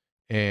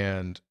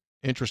 And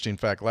interesting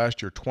fact,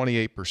 last year,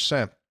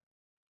 28%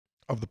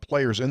 of the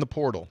players in the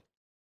portal,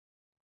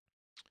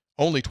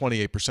 only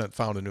 28%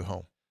 found a new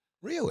home.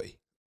 Really?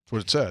 That's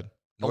what it said.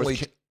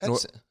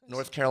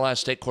 North Carolina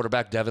State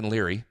quarterback Devin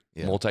Leary,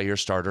 multi-year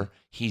starter,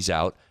 he's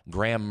out.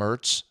 Graham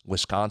Mertz,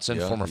 Wisconsin,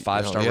 former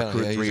five-star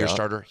recruit, 3-year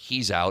starter,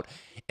 he's out.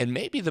 And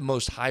maybe the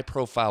most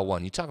high-profile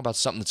one, you talk about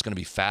something that's going to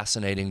be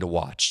fascinating to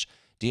watch.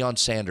 Deion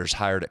Sanders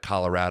hired at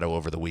Colorado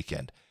over the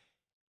weekend.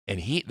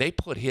 And they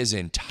put his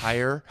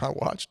entire I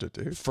watched it,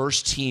 dude.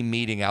 First team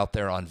meeting out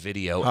there on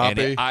video,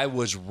 and I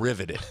was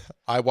riveted.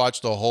 I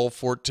watched the whole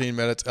 14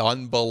 minutes.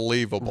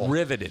 Unbelievable.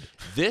 Riveted.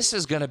 This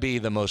is going to be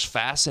the most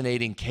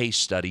fascinating case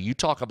study. You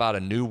talk about a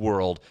new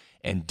world,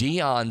 and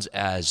Deion's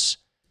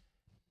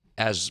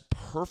as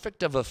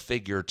perfect of a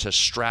figure to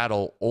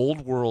straddle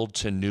old world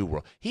to new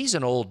world. He's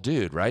an old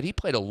dude, right? He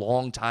played a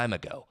long time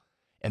ago.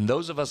 And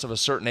those of us of a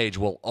certain age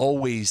will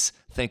always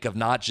think of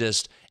not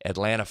just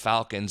Atlanta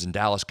Falcons and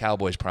Dallas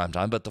Cowboys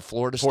primetime, but the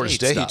Florida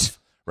State stuff,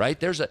 right?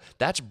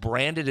 That's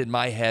branded in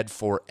my head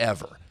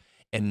forever.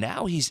 And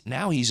now he's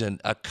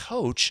a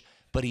coach,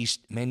 but you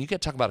got to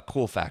talk about a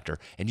cool factor.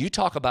 And you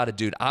talk about a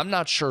dude, I'm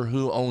not sure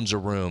who owns a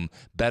room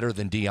better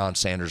than Deion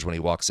Sanders when he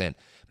walks in.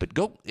 But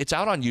it's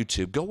out on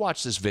YouTube. Go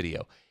watch this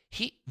video.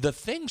 The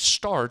thing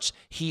starts,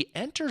 he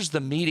enters the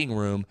meeting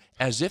room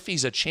as if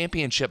he's a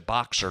championship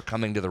boxer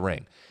coming to the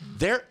ring.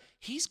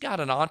 He's got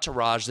an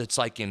entourage that's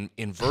like in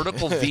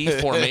vertical V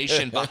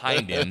formation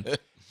behind him.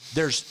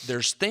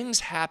 There's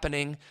things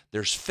happening,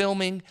 there's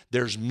filming,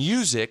 there's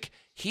music.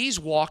 He's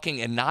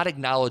walking and not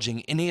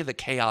acknowledging any of the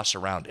chaos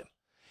around him.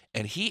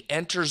 And he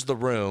enters the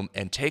room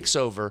and takes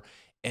over,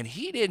 and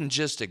he didn't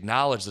just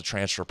acknowledge the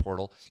transfer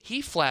portal.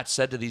 He flat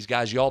said to these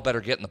guys, y'all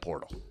better get in the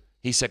portal.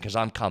 He said, because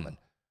I'm coming.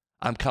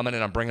 I'm coming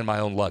and I'm bringing my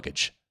own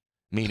luggage.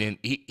 Meaning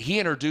he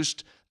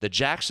introduced the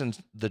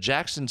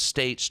Jackson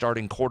State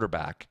starting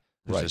quarterback,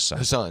 who's right. his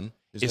son.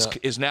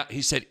 Is now,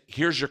 he said,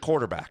 here's your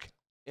quarterback.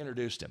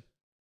 Introduced him.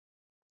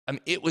 I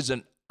mean, it was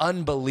an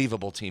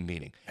unbelievable team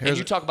meeting. And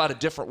you talk about a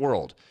different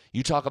world.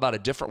 You talk about a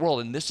different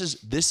world. And this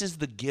is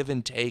the give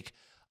and take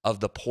of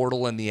the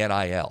portal and the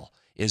NIL.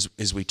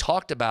 Is we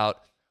talked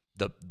about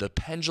the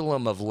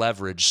pendulum of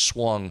leverage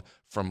swung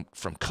from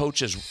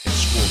coaches in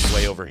schools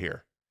way over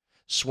here,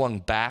 swung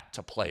back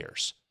to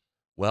players.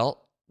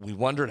 Well, we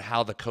wondered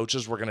how the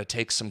coaches were going to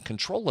take some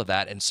control of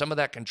that, and some of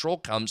that control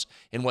comes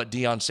in what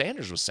Deion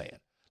Sanders was saying.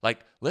 Like,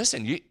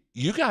 listen,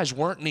 you guys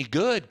weren't any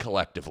good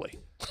collectively.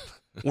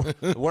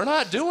 We're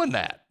not doing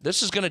that.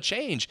 This is going to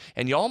change,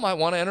 and y'all might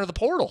want to enter the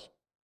portal.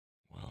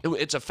 Wow.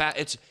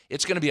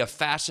 It's going to be a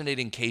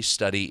fascinating case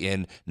study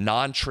in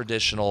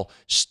non-traditional,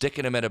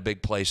 sticking him at a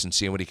big place and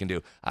seeing what he can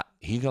do.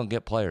 He's going to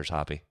get players,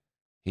 Hoppy.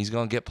 He's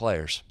going to get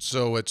players.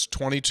 So it's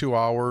 22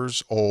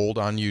 hours old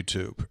on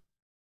YouTube.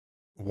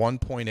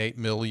 1.8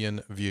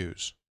 million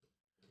views.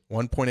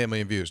 1.8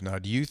 million views. Now,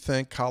 do you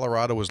think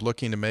Colorado was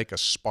looking to make a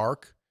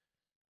spark?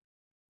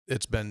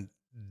 It's been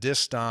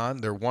dissed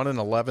on. They're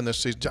 1-11 this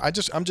season.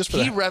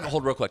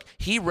 Hold real quick.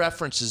 He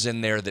references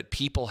in there that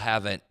people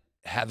haven't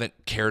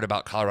cared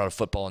about Colorado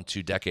football in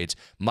 2 decades.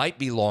 Might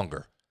be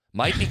longer.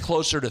 Might be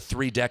closer to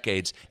 3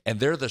 decades. And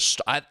they're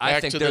I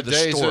think they're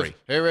the story. Of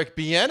Eric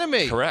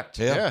Bieniemy. Correct.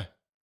 Yeah.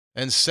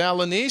 And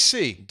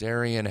Salinisi.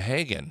 Darian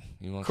Hagan.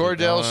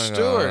 Cordell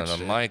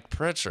Stewart. Mike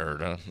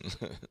Pritchard.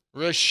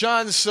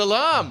 Rashaan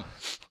Salam.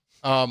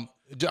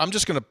 I'm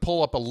just going to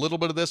pull up a little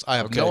bit of this. I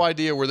have no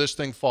idea where this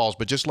thing falls,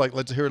 but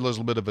let's hear a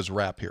little bit of his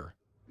rap here.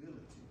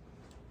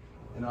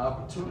 An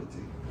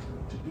opportunity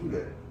to do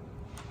that,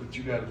 but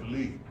you got to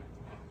believe.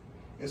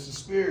 It's the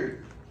spirit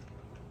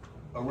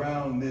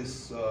around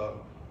this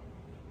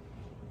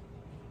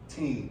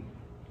team,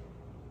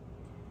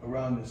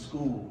 around the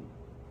school,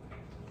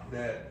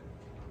 that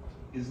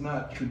is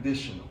not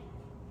traditional.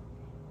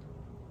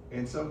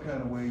 In some kind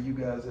of way, you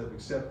guys have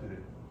accepted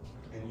it,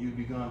 and you've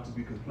begun to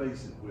be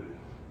complacent with it.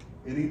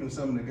 And even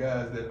some of the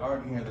guys that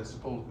aren't here that's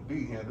supposed to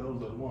be here,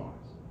 those are the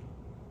ones.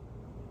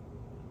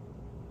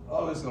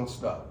 All this gonna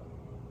stop.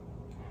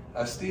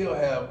 I still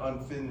have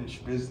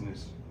unfinished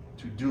business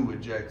to do at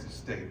Jackson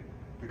State,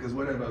 because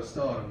whatever I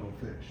start, I'm gonna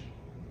finish.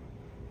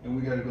 And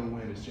we gotta go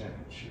win this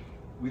championship.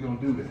 We're gonna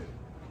do that.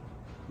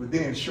 But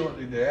then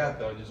shortly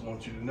thereafter, I just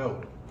want you to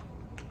know,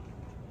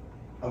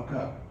 I'm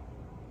coming.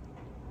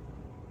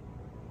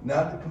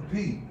 Not to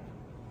compete,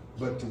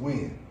 but to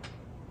win.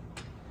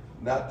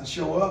 Not to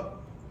show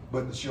up,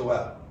 but to show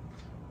out.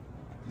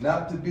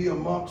 Not to be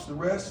amongst the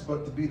rest,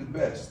 but to be the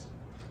best.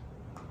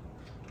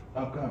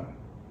 I'm coming.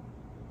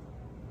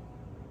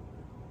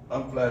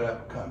 I'm flat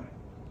out coming.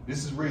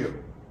 This is real.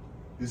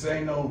 This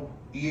ain't no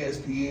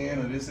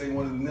ESPN, or this ain't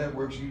one of the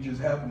networks you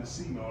just happen to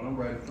see me on. I'm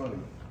right in front of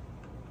you.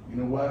 You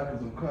know why? Because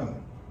I'm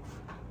coming.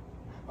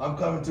 I'm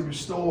coming to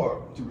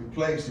restore, to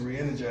replace, to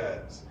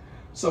re-energize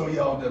some of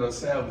y'all that are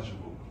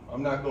salvageable.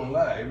 I'm not gonna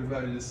lie,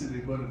 everybody that sit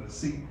their butt in the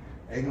seat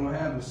ain't gonna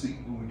have a seat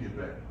when we get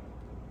back.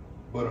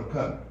 But I'm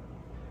coming.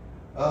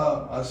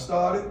 I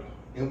started,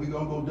 and we're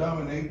gonna go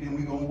dominate, and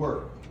we're gonna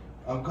work.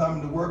 I'm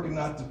coming to work and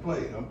not to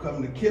play. I'm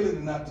coming to kill it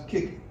and not to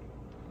kick it.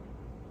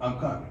 I'm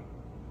coming.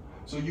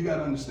 So you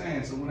gotta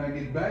understand, so when I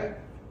get back,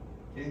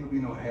 ain't gonna be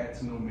no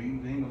hats and no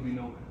meetings, ain't gonna be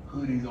no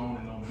hoodies on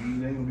and no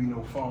meetings, ain't gonna be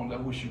no phones. I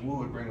wish you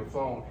would bring a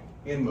phone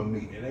in my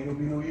meeting. It ain't gonna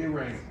be no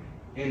earrings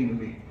in the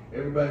meeting.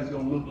 Everybody's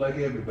gonna look like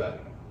everybody.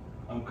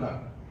 I'm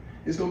coming.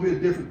 It's gonna be a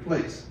different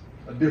place,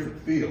 a different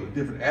feel, a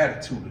different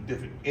attitude, a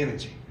different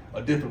energy,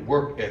 a different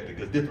work ethic,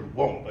 a different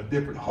want, a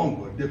different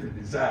hunger, a different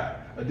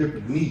desire, a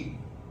different need,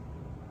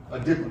 a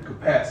different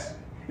capacity.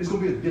 It's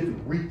gonna be a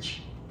different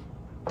reach.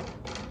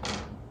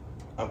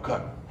 I'm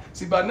coming.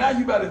 See, by now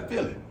you gotta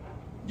feel it.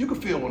 You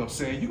can feel what I'm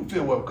saying. You can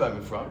feel where I'm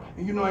coming from.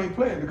 And you know I ain't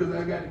playing because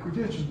I got the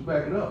credentials to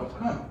back it up. I'm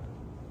coming.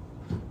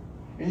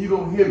 And you're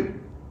gonna hear me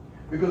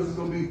because it's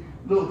gonna be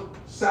little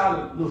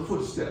solid little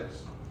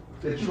footsteps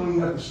that you don't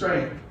even have to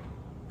strain.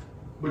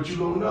 But you're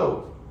gonna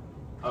know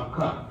I'm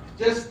coming.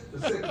 Just a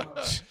second.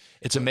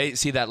 It's amazing.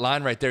 See that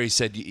line right there? He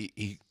said,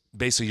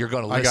 basically you're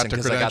going to I got listen the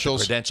because I got the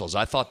credentials. credentials.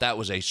 I thought that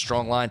was a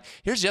strong line.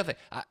 Here's the other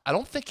thing. I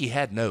don't think he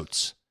had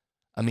notes.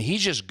 I mean,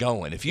 he's just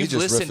going. If you've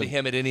just listened to riffing.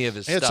 him at any of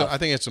his I stuff,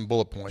 think it's some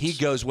bullet points. he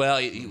goes, well,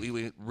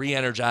 he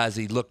re-energized,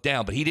 he looked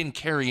down, but he didn't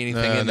carry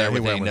anything in there he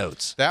with went any with-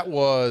 notes. That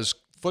was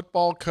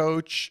football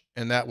coach,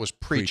 and that was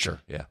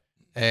preacher. Yeah.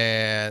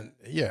 And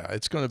yeah,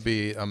 it's going to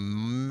be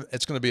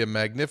a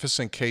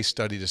magnificent case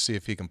study to see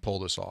if he can pull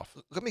this off.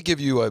 Let me give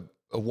you a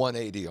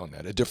 180 on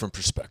that, a different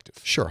perspective.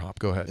 Sure, Hop,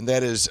 go ahead. And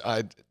that is,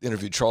 I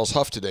interviewed Charles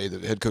Huff today,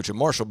 the head coach at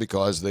Marshall,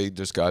 because they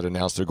just got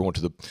announced they're going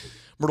to the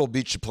Myrtle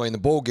Beach to play in the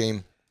bowl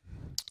game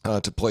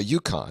to play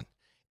UConn.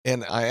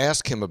 And I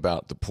asked him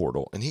about the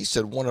portal, and he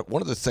said one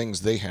of the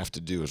things they have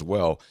to do as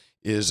well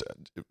is,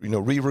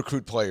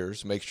 re-recruit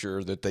players, make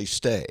sure that they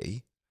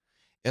stay,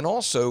 and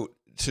also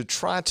to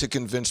try to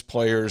convince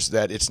players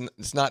that it's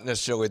not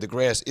necessarily the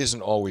grass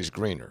isn't always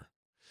greener.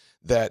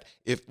 That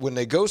when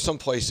they go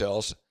someplace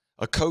else,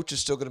 a coach is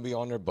still going to be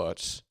on their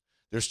butts.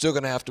 They're still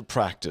going to have to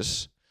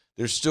practice.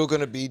 There's still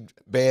going to be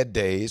bad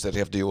days that they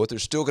have to deal with.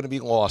 There's still going to be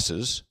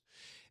losses.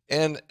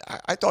 And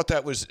I thought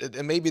that was,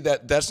 and maybe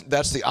that's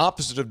the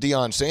opposite of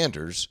Deion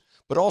Sanders,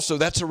 but also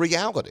that's a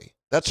reality.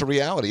 That's a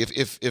reality.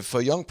 If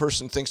a young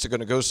person thinks they're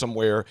going to go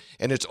somewhere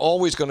and it's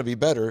always going to be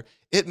better,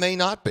 it may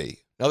not be.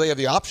 Now they have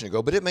the option to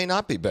go, but it may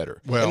not be better.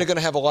 Well, and they're going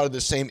to have a lot of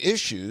the same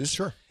issues.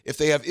 Sure. If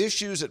they have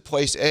issues at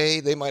place A,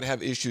 they might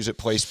have issues at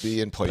place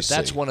B and place But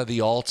that's C. one of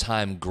the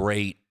all-time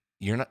great.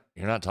 You're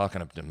not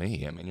talking to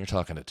me. I mean, you're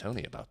talking to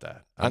Tony about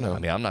that. I know. I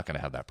mean, I'm not going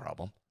to have that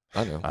problem.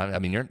 I know. I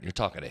mean, you're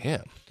talking to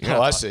him.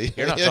 I see.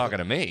 You're not talking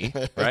to me,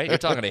 right? You're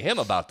talking to him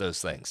about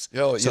those things.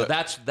 Yo, So yeah.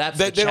 that's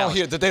They the don't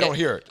hear challenge. they don't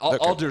hear it. All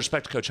Okay. due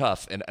respect to Coach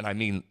Huff, and I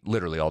mean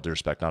literally all due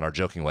respect, not our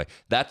joking way.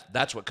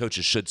 That's what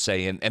coaches should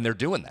say, and they're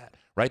doing that,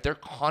 right? They're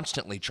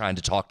constantly trying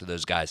to talk to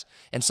those guys,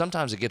 and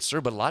sometimes it gets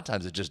through, but a lot of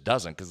times it just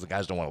doesn't because the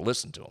guys don't want to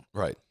listen to them.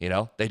 Right.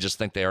 They just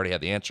think they already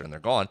have the answer and they're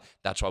gone.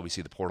 That's why we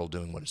see the portal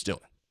doing what it's doing.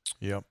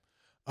 Yep.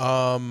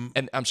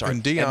 And I'm sorry,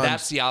 And and Deion-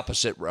 that's the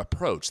opposite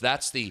approach.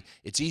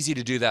 It's easy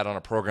to do that on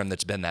a program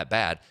that's been that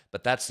bad,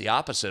 but that's the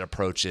opposite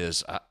approach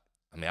is, I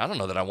don't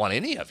know that I want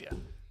any of you.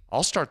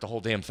 I'll start the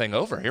whole damn thing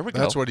over. Here we go.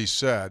 That's what he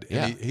said.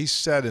 Yeah. And he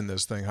said in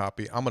this thing,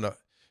 Hoppy,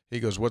 he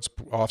goes, what's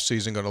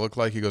off-season going to look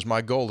like? He goes,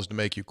 my goal is to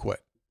make you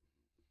quit.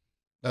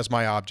 That's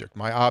my object.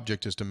 My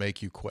object is to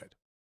make you quit.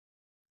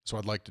 That's what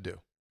I'd like to do.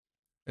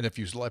 And if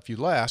you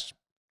last,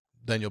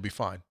 then you'll be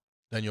fine.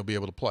 Then you'll be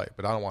able to play.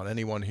 But I don't want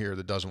anyone here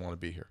that doesn't want to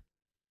be here.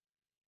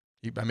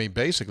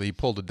 Basically, he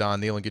pulled a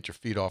Don Nealon, get your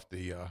feet off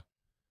the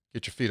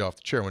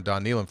chair. When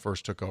Don Nealon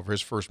first took over,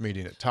 his first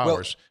meeting at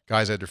Towers,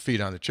 guys had their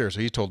feet on the chair. So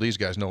he told these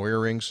guys, no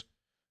earrings,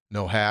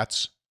 no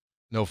hats,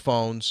 no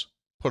phones,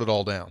 put it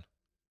all down.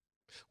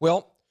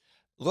 Well,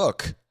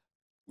 look,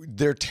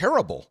 they're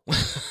terrible.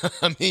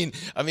 I mean,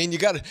 you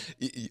got to.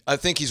 I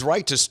think he's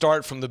right to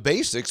start from the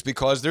basics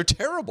because they're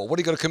terrible. What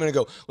are you going to come in and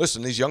go?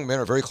 Listen, these young men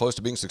are very close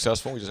to being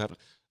successful. We just have to.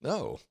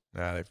 No.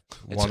 Nah,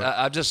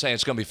 I'm just saying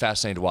it's going to be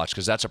fascinating to watch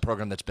because that's a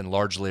program that's been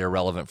largely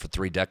irrelevant for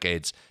 3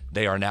 decades.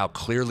 They are now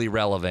clearly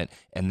relevant,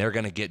 and they're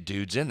going to get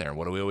dudes in there.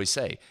 What do we always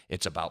say?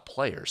 It's about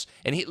players.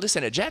 And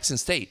listen, at Jackson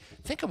State,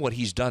 think of what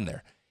he's done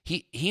there.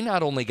 He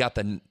not only got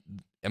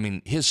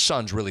his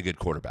son's really good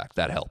quarterback.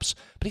 That helps.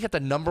 But he got the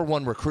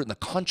 #1 recruit in the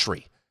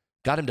country.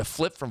 Got him to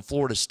flip from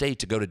Florida State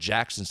to go to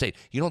Jackson State.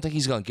 You don't think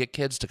he's going to get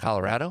kids to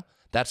Colorado?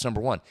 That's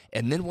 #1.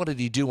 And then what did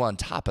he do on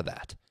top of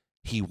that?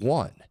 He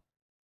won.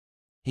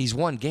 He's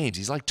won games.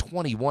 He's like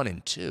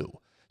 21-2.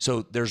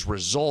 So there's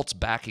results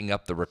backing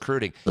up the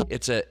recruiting.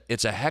 It's a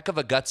heck of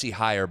a gutsy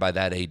hire by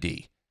that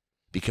AD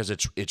because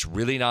it's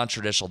really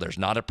non-traditional. There's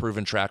not a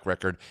proven track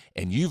record.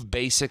 And you've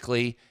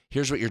basically,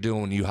 here's what you're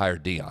doing when you hire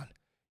Deion.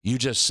 You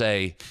just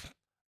say,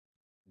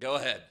 go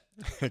ahead.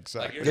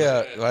 Exactly. Like, you're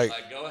Yeah, doing it.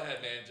 Like, go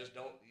ahead, man. Just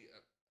don't.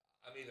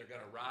 I'm either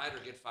going to ride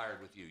or get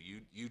fired with you.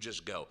 You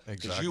just go.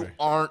 Because Exactly. you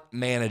aren't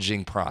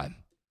managing Prime.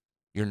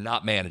 You're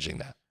not managing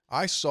that.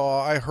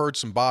 I heard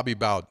some Bobby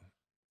Bowden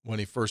when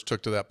he first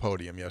took to that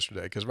podium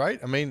yesterday. Because, right,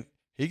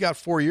 he got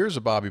 4 years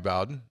of Bobby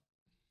Bowden.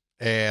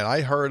 And I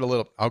heard a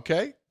little,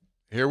 okay,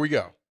 here we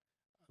go.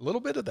 A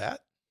little bit of that.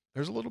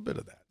 There's a little bit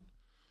of that.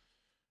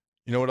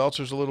 You know what else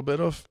there's a little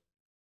bit of?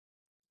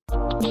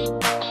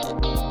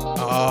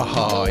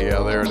 Oh,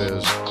 yeah, there it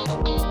is.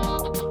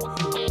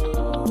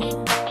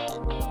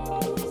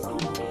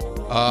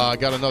 I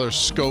got another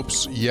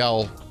Scopes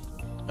yell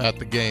at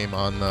the game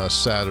on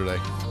Saturday.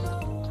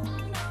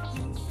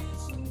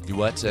 You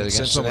what? Say it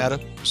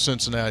again.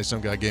 Cincinnati? Some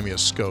guy gave me a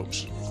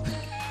Scopes.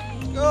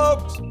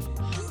 Scopes!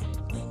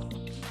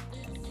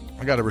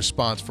 I got a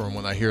response from him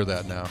when I hear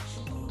that now.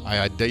 I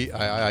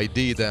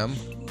ID them,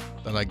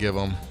 then I give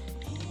them.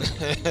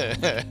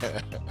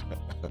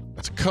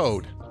 It's a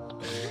code.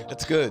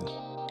 That's good.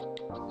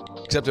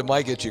 Except it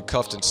might get you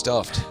cuffed and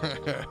stuffed.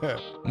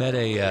 Met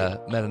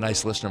a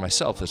nice listener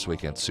myself this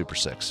weekend, Super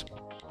 6.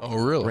 Oh,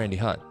 really? Randy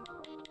Hunt.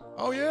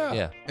 Oh, yeah.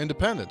 Yeah.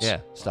 Independence.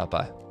 Yeah, stop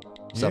by.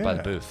 Stop by the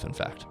Yeah. booth, in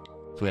fact.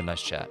 So we had a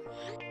nice chat.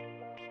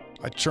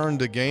 I turned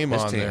the game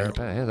His on team, there.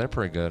 yeah, they're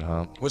pretty good,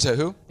 huh? What's that,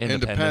 who?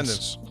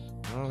 Independence.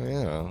 Oh,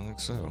 yeah, I think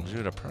so.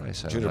 Judah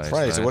Price. Judah nice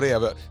Price. night. What do you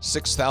have?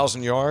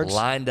 6,000 yards?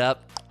 Lined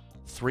up,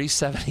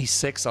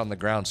 376 on the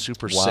ground,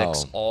 Super Wow.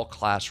 6,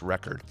 all-class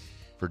record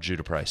for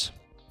Judah Price.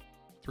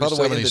 By the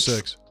way, in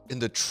 376.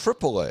 the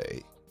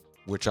AAA,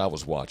 which I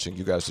was watching,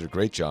 you guys did a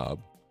great job.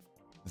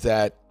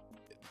 That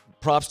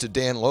props to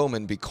Dan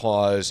Lohman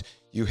because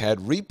you had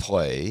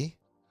replay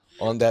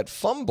on that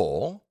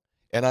fumble,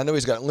 and I know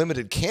he's got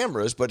limited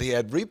cameras, but he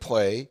had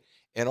replay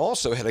and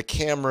also had a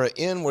camera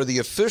in where the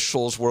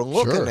officials were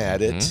looking Sure.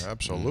 at it.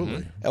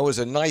 Absolutely. That was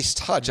a nice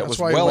touch. That That's was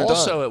why he well went- done.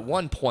 Also, at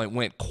one point,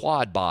 went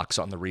quad box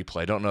on the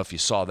replay. Don't know if you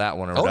saw that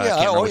one or Oh, not. yeah. I can't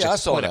remember Oh, which yeah, it- I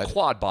saw went a that.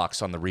 quad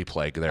box on the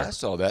replay there. I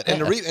saw that.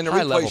 And the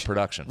High-level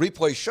production.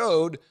 replay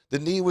showed the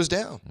knee was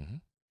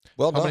down.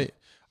 Well done.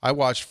 I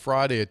watched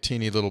Friday a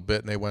teeny little bit,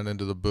 and they went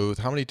into the booth.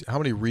 How many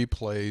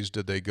replays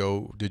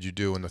did you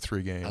do in the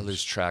 3 games? I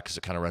lose track because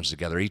it kind of runs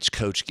together. Each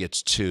coach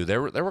gets 2.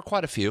 There were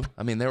quite a few.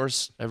 I mean, there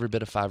was every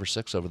bit of 5 or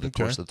 6 over the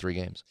course of the 3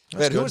 games.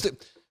 Man, who was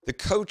the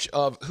coach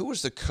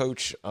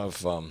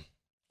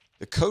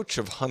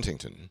of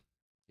Huntington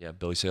Yeah,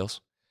 Billy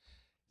Sales.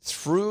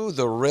 threw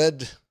the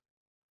red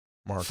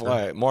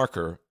Marker.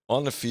 marker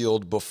on the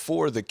field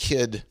before the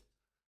kid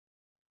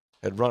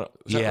had run.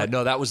 Was that right?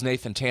 No, that was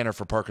Nathan Tanner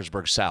for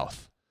Parkersburg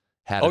South.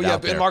 Had Oh, it yeah,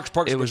 out there. in Marcus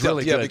Parkersburg, It was yeah,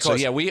 really yeah, good. So,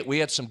 because- yeah, we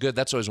had some good.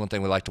 That's always one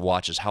thing we like to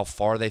watch is how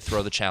far they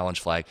throw the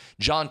challenge flag.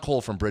 John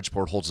Cole from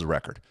Bridgeport holds the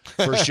record.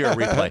 First year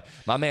replay.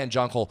 My man,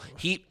 John Cole,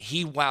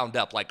 he wound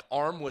up like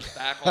arm was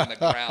back on the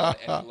ground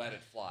and he let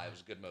it fly. It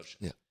was a good motion.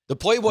 Yeah. The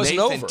play wasn't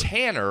over.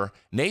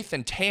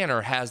 Nathan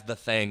Tanner has the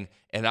thing,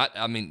 and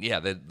I mean,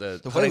 yeah,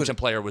 the play Huntington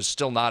player was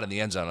still not in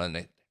the end zone, and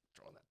they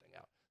throwing that thing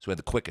out. So we had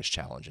the quickest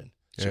challenge in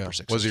Super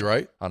 6. Was he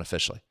right?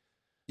 Unofficially.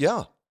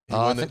 Yeah.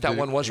 I think that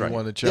one was right. He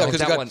won the Yeah,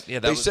 challenge.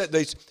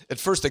 because at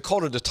first they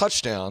called it a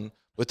touchdown,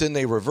 but then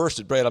they reversed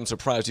it. Brad, I'm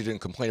surprised you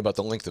didn't complain about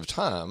the length of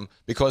time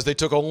because they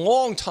took a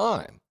long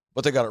time,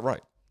 but they got it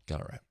right.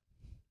 Got it right.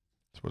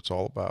 That's what it's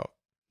all about.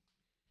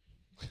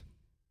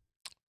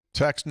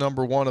 Text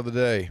number 1 of the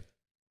day.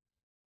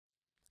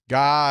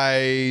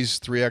 Guys,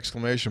 3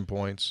 exclamation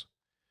points.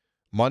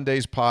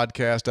 Monday's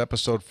podcast,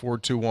 episode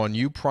 421.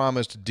 You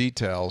promised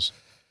details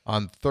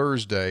on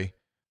Thursday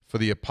for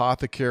the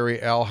Apothecary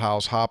Ale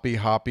House Hoppy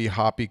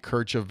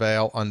Kirche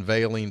Vale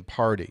unveiling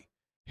party.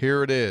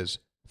 Here it is,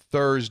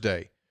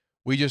 Thursday.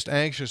 We just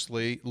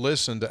anxiously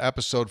listened to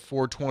episode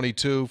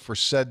 422 for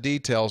said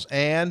details.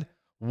 And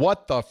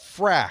what the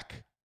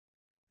frack?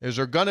 Is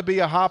there going to be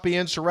a hoppy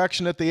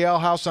insurrection at the Ale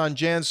House on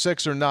Jan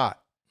 6 or not?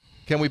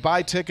 Can we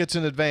buy tickets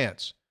in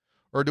advance?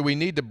 Or do we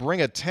need to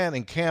bring a tent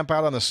and camp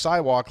out on the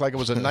sidewalk like it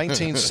was a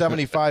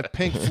 1975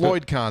 Pink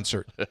Floyd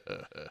concert?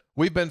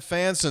 We've been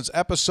fans since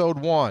episode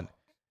 1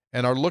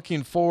 and are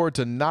looking forward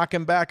to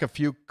knocking back a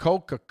few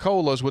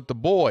Coca-Colas with the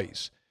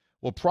boys.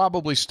 We'll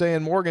probably stay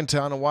in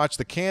Morgantown and watch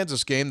the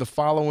Kansas game the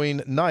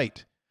following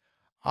night.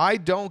 I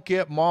don't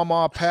get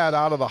Mama Pat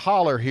out of the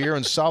holler here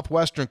in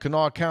southwestern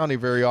Kanawha County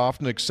very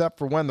often, except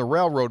for when the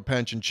railroad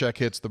pension check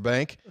hits the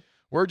bank.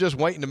 We're just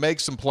waiting to make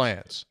some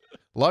plans.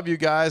 Love you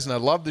guys, and I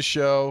love the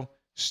show.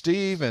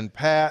 Steve and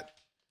Pat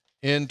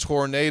in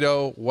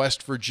Tornado,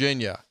 West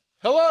Virginia.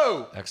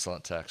 Hello!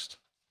 Excellent text.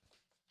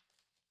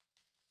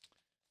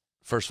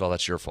 First of all,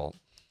 that's your fault.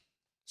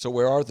 So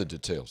where are the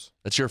details?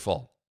 That's your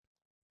fault.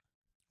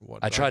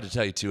 I tried to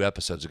tell you 2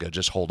 episodes ago,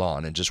 just hold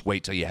on and just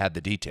wait till you had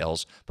the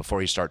details before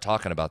you start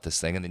talking about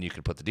this thing, and then you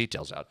could put the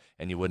details out.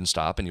 And you wouldn't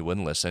stop, and you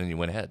wouldn't listen, and you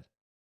went ahead.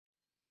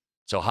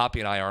 So Hoppy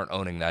and I aren't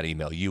owning that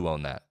email. You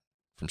own that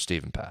from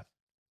Steve and Pat.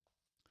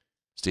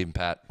 Steve and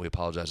Pat, we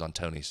apologize on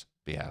Tony's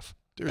behalf.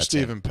 Dear That's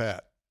Steve it. and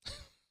Pat,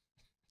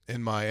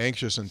 in my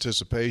anxious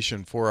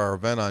anticipation for our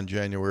event on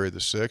January the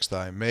 6th,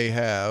 I may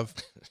have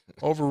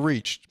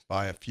overreached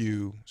by a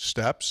few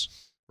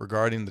steps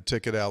regarding the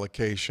ticket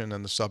allocation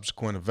and the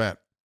subsequent event.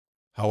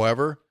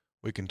 However,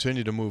 we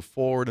continue to move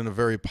forward in a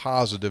very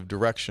positive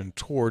direction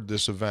toward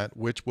this event,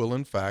 which will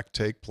in fact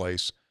take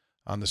place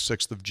on the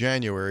 6th of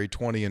January,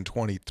 20 and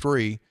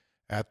 23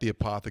 at the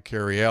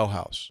Apothecary Ale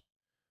House.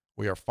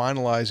 We are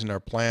finalizing our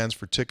plans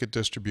for ticket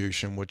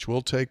distribution, which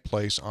will take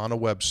place on a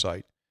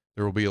website.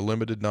 There will be a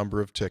limited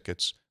number of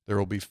tickets. There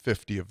will be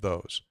 50 of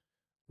those.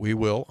 We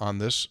will, on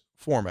this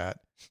format,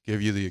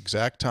 give you the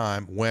exact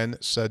time when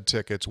said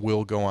tickets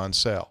will go on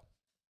sale.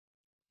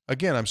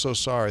 Again, I'm so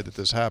sorry that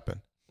this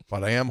happened,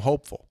 but I am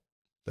hopeful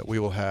that we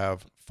will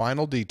have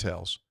final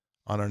details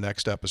on our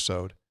next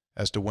episode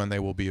as to when they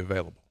will be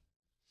available.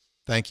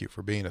 Thank you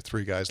for being a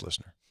 3 Guys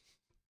listener.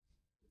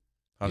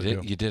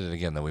 You did it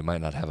again, though. We might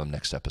not have them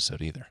next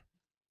episode either.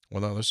 Well,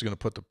 no, this is going to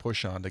put the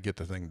push on to get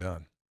the thing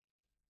done.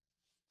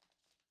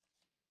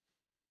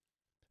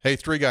 Hey,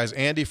 3 Guys,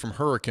 Andy from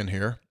Hurricane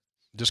here.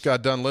 Just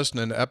got done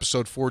listening to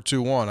episode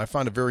 421. I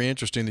find it very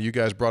interesting that you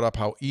guys brought up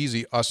how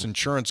easy us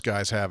insurance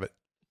guys have it.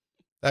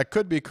 That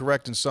could be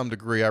correct in some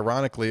degree.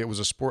 Ironically, I was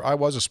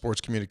a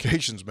sports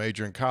communications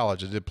major in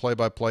college. I did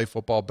play-by-play,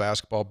 football,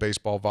 basketball,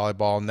 baseball,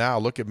 volleyball. Now,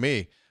 look at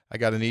me. I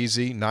got an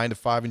easy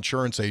 9-to-5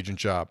 insurance agent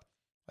job.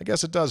 I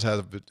guess it does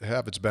have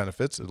its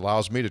benefits. It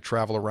allows me to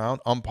travel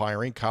around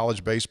umpiring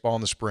college baseball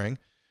in the spring,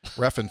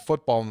 reffing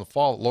football in the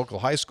fall at local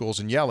high schools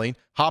and yelling,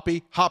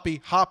 Hoppy,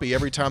 Hoppy, Hoppy,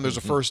 every time there's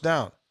a first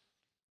down.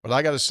 But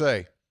I got to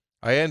say,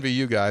 I envy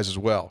you guys as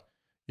well.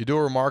 You do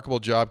a remarkable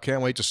job.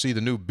 Can't wait to see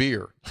the new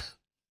beer.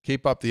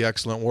 Keep up the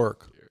excellent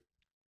work.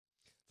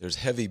 There's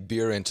heavy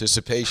beer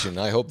anticipation.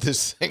 I hope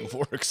this thing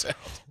works out.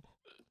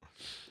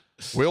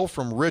 Will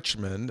from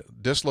Richmond,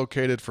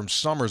 dislocated from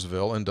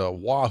Summersville into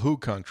Wahoo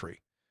country.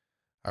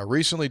 I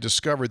recently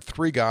discovered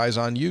 3 guys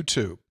on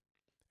YouTube,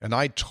 and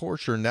I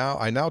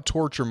now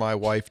torture my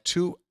wife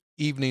 2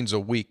 evenings a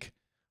week.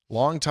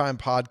 Longtime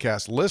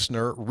podcast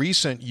listener,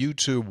 recent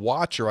YouTube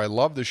watcher. I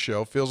love the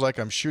show. Feels like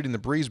I'm shooting the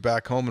breeze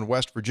back home in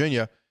West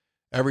Virginia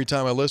every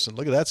time I listen.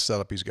 Look at that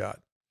setup he's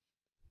got.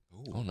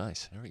 Oh,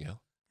 nice. There we go.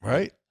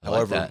 Right?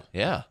 However, like that.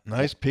 Yeah.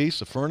 Nice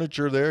piece of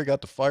furniture there.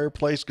 Got the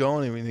fireplace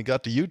going. I mean, he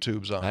got the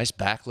YouTubes on. Nice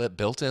backlit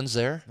built-ins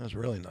there. That's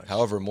really nice.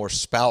 However, more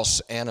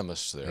spouse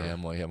animus there. Yeah,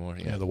 more.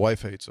 Yeah, the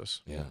wife hates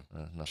us. Yeah.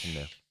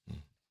 Nothing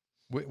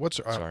new.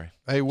 Sorry.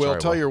 Hey, Will,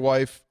 tell your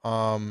wife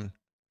we're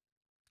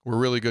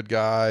really good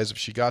guys. If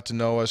she got to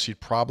know us, she'd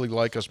probably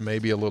like us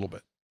maybe a little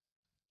bit.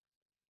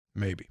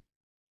 Maybe.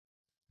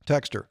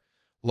 Text her.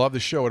 Love the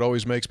show. It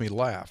always makes me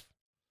laugh.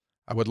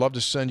 I would love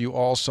to send you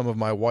all some of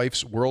my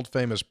wife's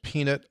world-famous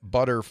peanut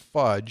butter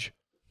fudge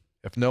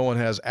if no one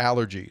has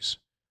allergies.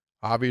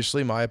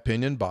 Obviously, my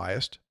opinion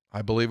biased.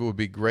 I believe it would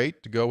be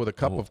great to go with a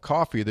cup of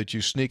coffee that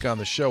you sneak on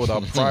the show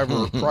without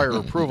prior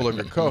approval of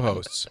your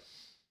co-hosts.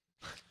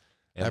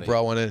 I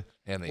brought one in.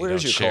 Where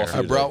is your coffee?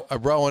 I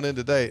brought one in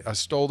today. I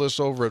stole this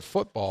over at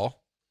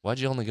football. Why'd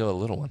you only go a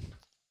little one?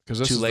 Because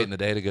this too is late in the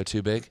day to go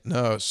too big?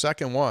 No,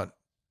 second one.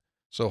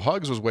 So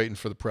Hugs was waiting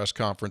for the press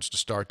conference to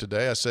start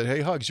today. I said, hey,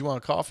 Hugs, you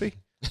want a coffee?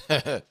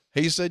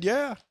 He said,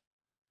 yeah.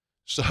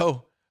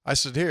 So I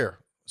said, here.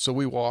 So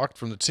we walked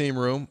from the team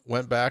room,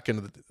 went back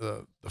into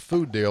the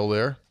food deal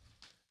there,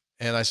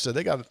 and I said,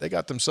 they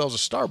got themselves a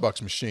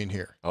Starbucks machine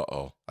here.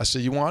 Uh-oh. I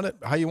said, you want it?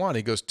 How you want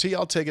it? He goes, T,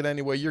 I'll take it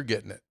any way you're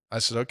getting it. I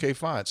said, okay,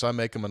 fine. So I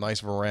make him a nice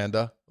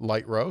veranda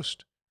light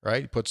roast,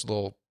 right? He puts a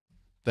little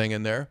thing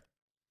in there.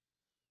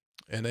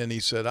 And then he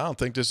said, I don't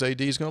think this AD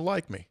is going to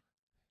like me.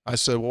 I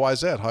said, well, why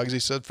is that, Hugs? He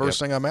said, first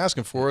thing I'm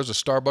asking for is a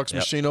Starbucks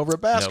machine over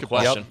at basketball.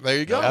 No question. Yep, there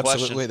you go. No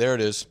Absolutely. question. There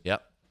it is.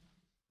 Yep.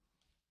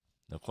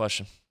 No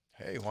question.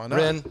 Hey, why not?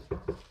 Wren,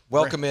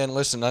 welcome in.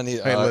 Listen, I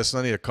need I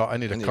need a coffee.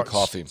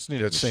 I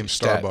need that same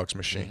Starbucks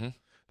machine. Mm-hmm.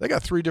 They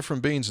got 3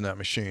 different beans in that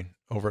machine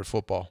over at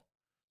football.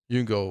 You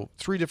can go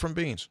 3 different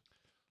beans,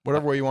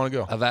 whatever way you want to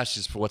go. I've asked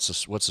you for what's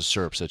the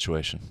syrup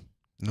situation?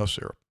 No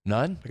syrup.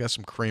 None? I got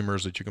some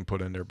creamers that you can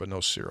put in there, but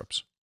no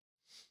syrups.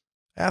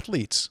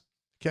 Athletes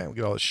can't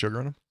get all this sugar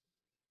in them.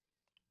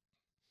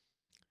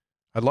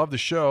 I love the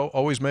show.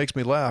 Always makes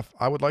me laugh.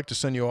 I would like to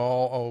send you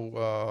all,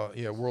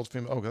 world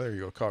famous. Oh, there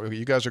you go. Coffee. Okay,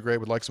 you guys are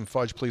great. Would like some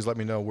fudge. Please let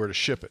me know where to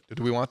ship it.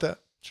 Do we want that?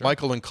 Sure.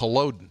 Michael in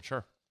Culloden.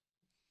 Sure.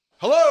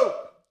 Hello.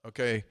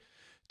 Okay.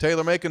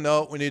 Taylor, make a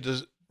note. We need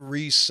to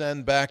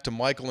resend back to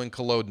Michael in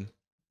Culloden.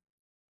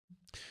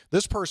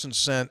 This person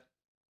sent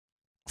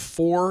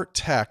 4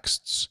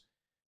 texts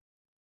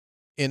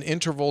in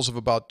intervals of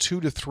about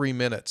 2 to 3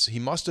 minutes. He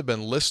must have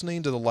been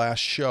listening to the last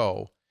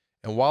show.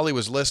 And while he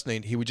was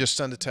listening, he would just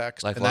send a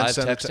text. Like and live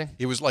then texting?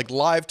 He was like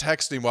live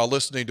texting while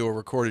listening to a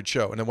recorded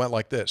show. And it went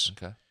like this.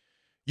 Okay.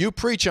 You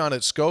preach on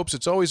it, Scopes.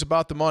 It's always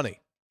about the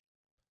money.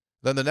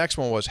 Then the next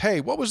one was,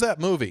 hey, what was that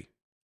movie?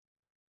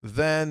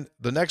 Then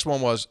the next one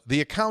was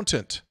The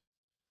Accountant.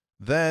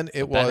 Then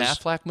it was Ben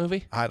Affleck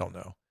movie? I don't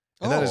know.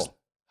 And then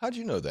how'd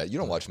you know that? You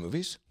don't watch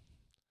movies.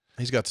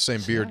 he's got the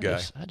same beard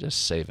guy. I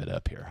just save it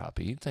up here,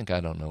 Hoppy. You'd think I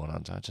don't know what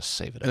I just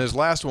save it up. And his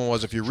last one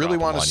was, if you really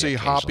want to see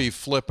Hoppy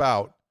flip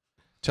out,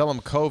 tell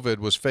him COVID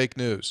was fake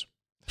news.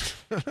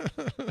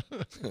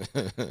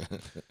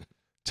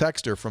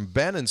 Texter from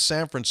Ben in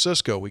San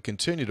Francisco. We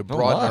continue to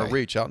broaden our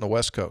reach out in the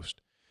West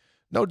Coast.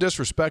 No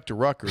disrespect to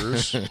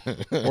Rutgers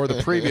or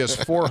the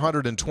previous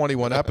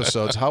 421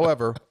 episodes.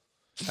 However,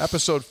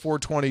 episode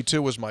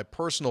 422 was my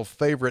personal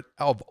favorite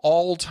of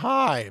all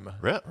time.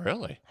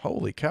 Really?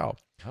 Holy cow.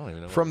 I don't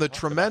even know. From the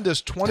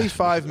tremendous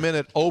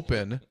 25-minute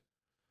open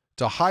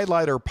to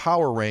highlight our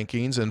power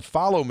rankings and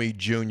follow me,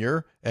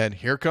 Junior, and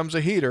here comes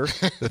a heater,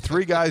 the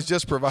 3 guys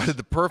just provided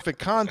the perfect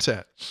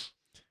content.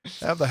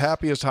 Have the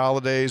happiest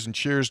holidays and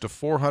cheers to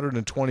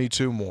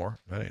 422 more.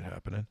 That ain't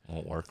happening.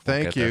 Won't work.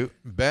 Thank you,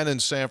 Ben in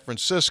San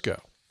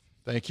Francisco.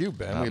 Thank you,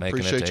 Ben. We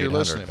appreciate you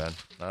listening. Ben.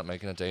 Not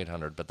making it to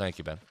 800, but thank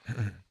you, Ben.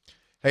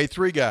 Hey,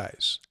 3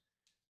 guys,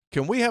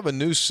 can we have a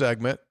new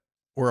segment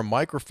where a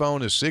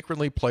microphone is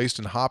secretly placed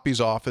in Hoppy's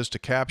office to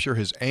capture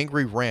his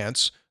angry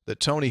rants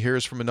that Tony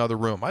hears from another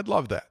room? I'd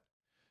love that.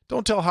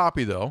 Don't tell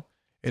Hoppy, though.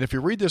 And if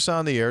you read this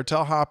on the air,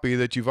 tell Hoppy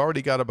that you've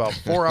already got about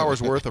 4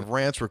 hours worth of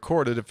rants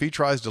recorded. If he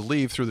tries to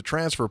leave through the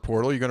transfer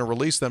portal, you're going to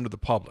release them to the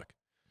public.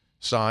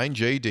 Signed,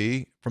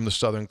 J.D. from the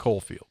Southern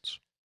Coalfields.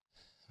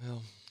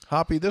 Well,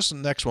 Hoppy, this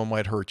next one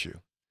might hurt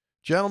you.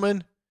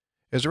 Gentlemen,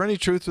 is there any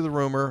truth to the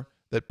rumor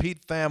that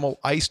Pete Thamel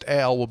Iced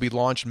Ale will be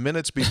launched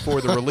minutes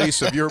before the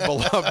release of your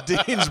beloved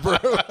Dean's Brew?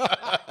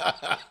 That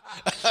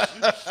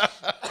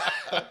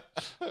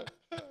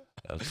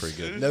was pretty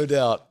good. no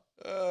doubt.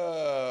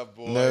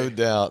 boy. No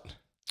doubt.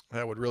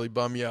 That would really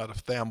bum you out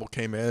if Thamel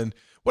came in.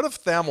 What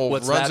if Thamel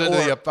What's runs that?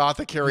 into Or- the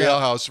apothecary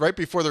house right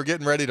before they're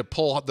getting ready to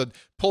pull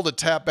the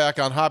tap back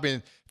on Hoppy,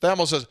 and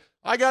Thamel says,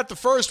 "I got the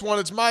first one.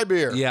 It's my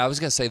beer." Yeah, I was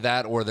gonna say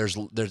that, or there's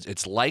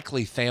it's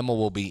likely Thamel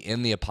will be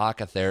in the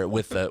apothecary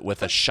with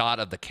a shot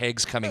of the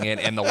kegs coming in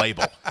and the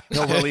label.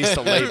 He'll release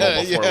the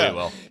label before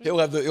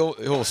we will.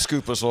 He'll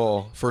scoop us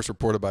all. First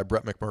reported by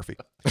Brett McMurphy.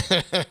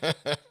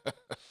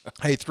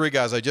 Hey, three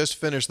guys, I just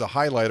finished the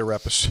highlighter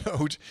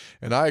episode,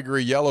 and I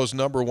agree yellow's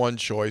number one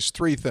choice.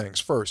 Three things.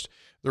 First,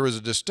 there is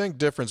a distinct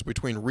difference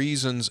between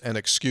reasons and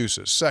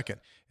excuses. Second,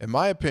 in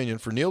my opinion,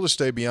 for Neal to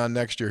stay beyond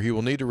next year, he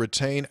will need to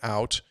retain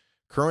out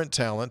current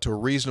talent to a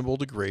reasonable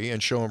degree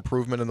and show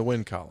improvement in the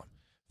win column.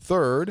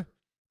 Third,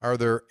 are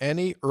there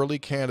any early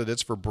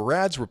candidates for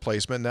Brad's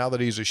replacement now that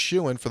he's a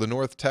shoo-in for the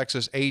North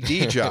Texas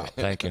AD job?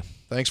 Thank you.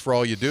 Thanks for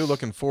all you do.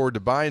 Looking forward to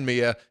buying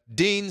me a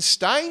Dean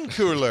Stein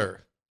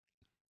cooler.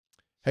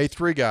 Hey,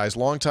 three guys,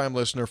 long-time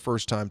listener,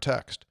 first-time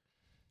text.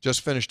 Just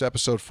finished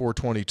episode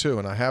 422,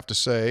 and I have to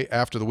say,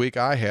 after the week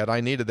I had,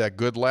 I needed that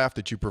good laugh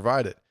that you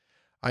provided.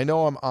 I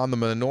know I'm on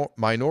the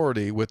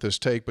minority with this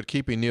take, but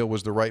keeping Neal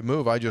was the right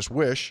move. I just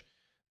wish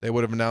they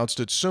would have announced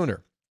it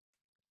sooner.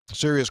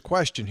 Serious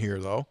question here,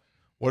 though.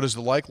 What is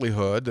the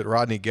likelihood that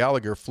Rodney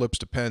Gallagher flips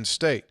to Penn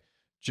State?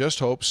 Just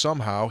hope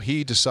somehow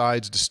he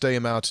decides to stay a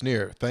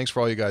Mountaineer. Thanks for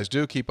all you guys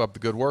do. Keep up the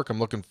good work. I'm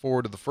looking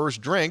forward to the first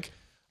drink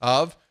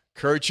of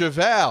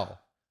Kercheval.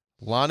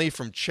 Lonnie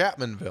from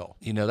Chapmanville.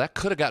 You know, that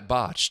could have got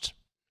botched.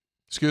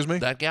 Excuse me?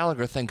 That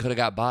Gallagher thing could have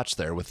got botched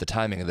there with the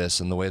timing of this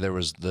and the way there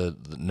was the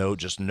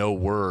no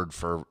word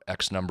for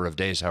X number of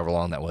days, however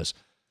long that was.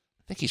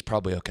 I think he's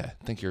probably okay.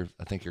 I think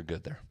you're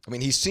good there. I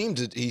mean, he seemed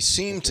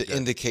to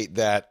indicate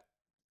that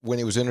when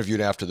he was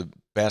interviewed after the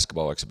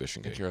basketball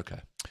exhibition I think game. you're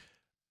okay.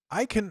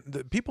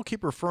 People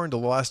keep referring to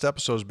the last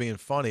episode as being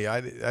funny.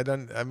 I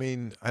don't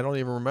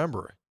even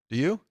remember. Do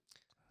you?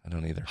 I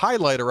don't either.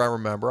 Highlighter, I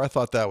remember. I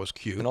thought that was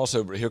cute. And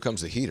also, here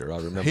comes the heater. I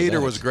remember Heater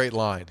that. was a great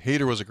line.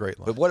 Heater was a great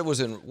line. But what was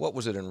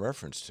it in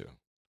reference to?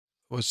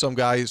 Was some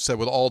guy who said,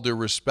 "With all due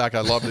respect,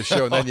 I love the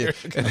show," and then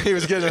and he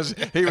was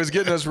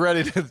getting us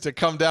ready to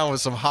come down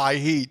with some high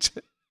heat.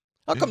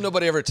 How come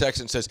nobody ever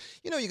texts and says,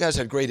 you guys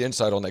had great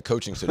insight on that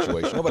coaching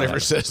situation? Nobody ever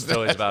says It's that.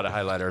 always about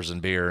highlighters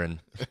and beer and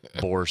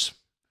boars.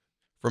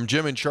 From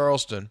Jim in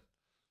Charleston,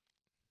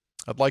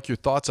 I'd like your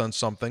thoughts on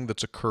something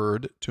that's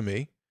occurred to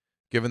me,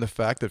 given the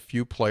fact that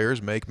few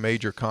players make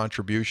major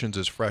contributions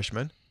as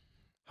freshmen.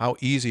 How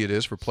easy it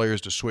is for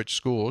players to switch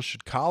schools.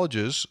 Should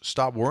colleges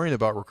stop worrying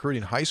about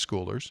recruiting high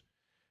schoolers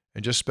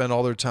and just spend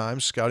all their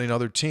time scouting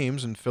other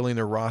teams and filling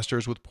their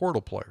rosters with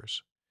portal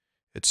players?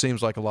 It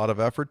seems like a lot of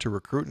effort to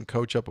recruit and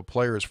coach up a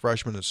player his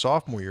freshman and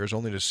sophomore years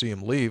only to see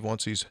him leave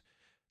once he's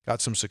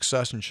got some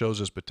success and shows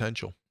his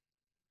potential.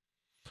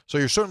 So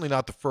you're certainly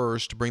not the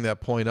first to bring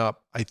that point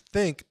up. I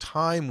think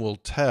time will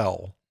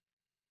tell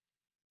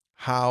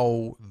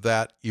how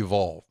that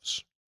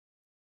evolves.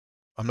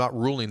 I'm not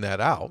ruling that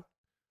out,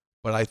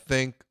 but I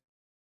think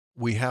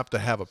we have to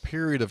have a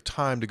period of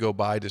time to go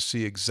by to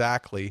see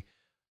exactly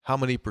how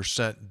many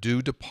 %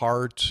 do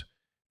depart.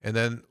 And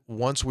then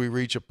once we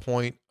reach a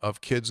point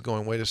of kids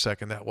going, wait a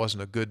second, that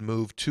wasn't a good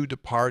move to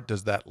depart,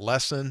 does that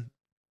lessen?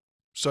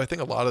 So I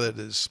think a lot of it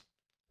is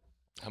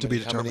to be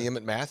determined. How many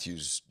Emmett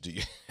Matthews do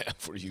you have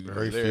for you?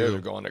 Very there, few. They're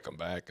going to come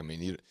back. I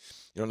mean, you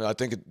don't know. I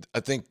think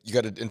you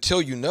got to,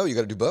 until you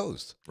got to do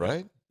both,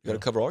 right? You got to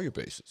cover all your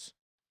bases.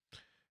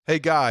 Hey,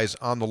 guys,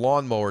 on the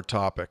lawnmower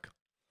topic,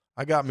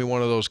 I got me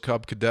one of those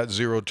Cub Cadet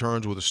zero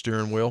turns with a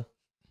steering wheel.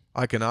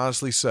 I can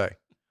honestly say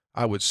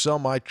I would sell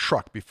my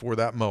truck before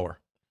that mower.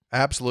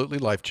 Absolutely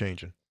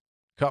life-changing.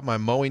 Cut my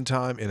mowing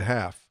time in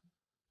half.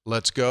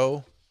 Let's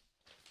go,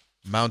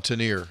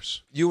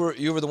 Mountaineers. You were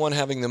the one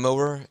having the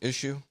mower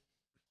issue?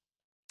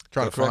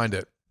 Trying to Correct. find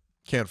it.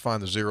 Can't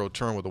find the zero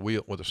turn with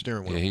a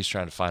steering wheel. Yeah, he's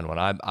trying to find one.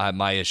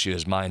 My issue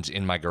is mine's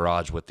in my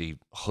garage with the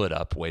hood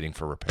up waiting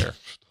for repair.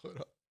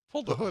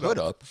 Pull the hood Hood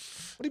up. up?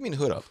 What do you mean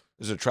hood up?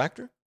 Is it a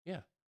tractor?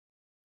 Yeah.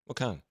 What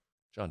kind?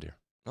 John Deere.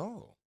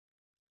 Oh.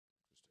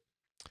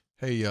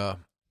 Hey,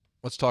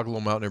 let's talk a little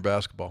Mountaineer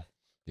basketball.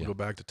 We'll Yeah. go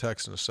back to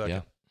text in a second.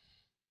 Yeah.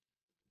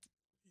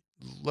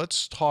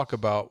 Let's talk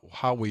about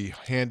how we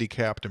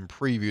handicapped and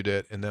previewed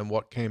it and then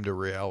what came to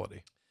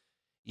reality.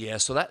 Yeah,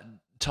 so that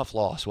tough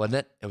loss, wasn't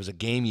it? It was a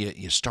game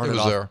you started It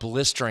was off there.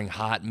 blistering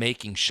hot,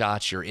 making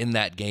shots. You're in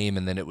that game,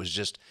 and then it was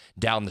just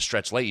down the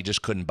stretch late. You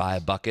just couldn't buy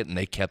a bucket, and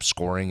they kept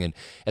scoring. And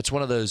it's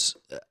one of those,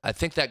 I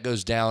think that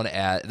goes down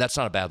at, that's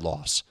not a bad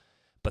loss,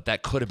 but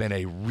that could have been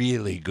a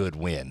really good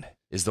win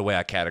is the way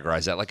I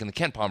categorize that. Like in the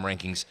Ken Palm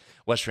rankings,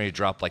 West Virginia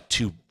dropped like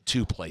two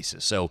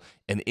places. So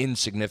an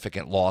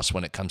insignificant loss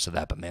when it comes to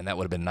that. But, man, that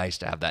would have been nice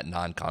to have that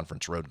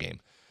non-conference road game.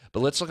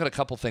 But let's look at a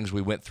couple things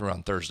we went through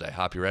on Thursday.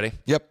 Hop, you ready?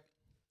 Yep.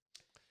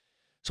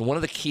 So one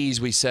of the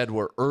keys we said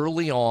were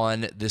early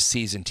on this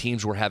season,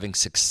 teams were having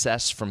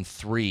success from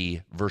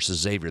three versus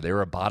Xavier. They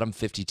were a bottom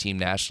 50 team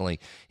nationally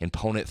in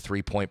opponent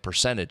three-point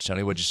percentage.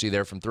 Tony, what'd you see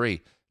there from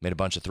three? Made a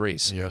bunch of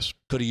threes. Yes.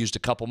 Could have used a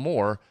couple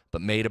more,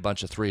 but made a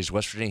bunch of threes.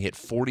 West Virginia hit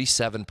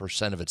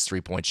 47% of its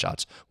three-point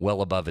shots,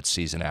 well above its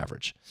season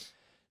average.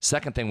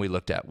 Second thing we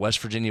looked at, West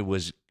Virginia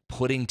was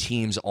putting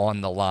teams on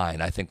the line.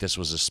 I think this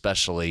was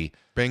especially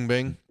Bing,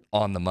 bing.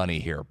 on the money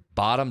here.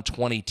 Bottom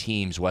 20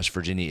 teams West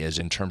Virginia is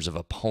in terms of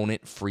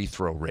opponent free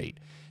throw rate.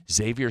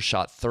 Xavier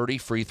shot 30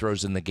 free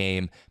throws in the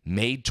game,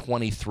 made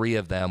 23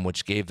 of them,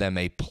 which gave them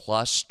a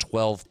plus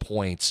 12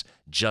 points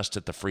just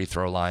at the free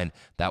throw line.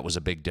 That was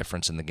a big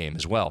difference in the game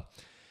as well.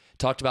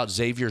 Talked about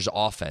Xavier's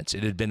offense.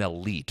 It had been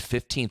elite,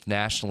 15th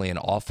nationally in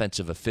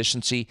offensive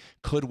efficiency.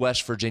 Could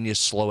West Virginia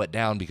slow it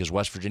down because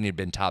West Virginia had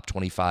been top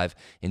 25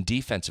 in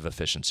defensive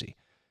efficiency?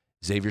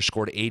 Xavier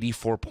scored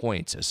 84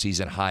 points, a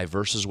season high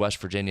versus West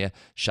Virginia,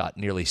 shot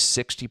nearly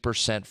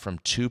 60% from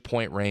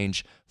two-point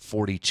range,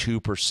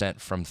 42%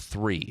 from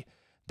three.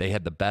 They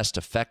had the best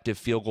effective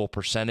field goal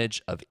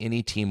percentage of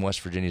any team West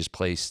Virginia's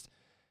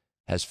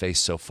has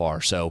faced so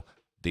far. So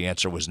the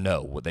answer was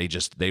no.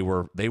 They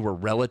were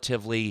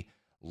relatively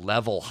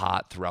level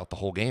hot throughout the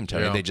whole game,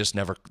 Tony.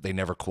 Yeah. They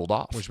never cooled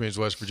off. Which means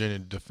West Virginia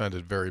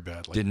defended very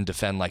badly. Didn't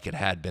defend like it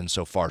had been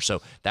so far.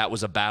 So that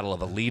was a battle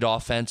of elite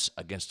offense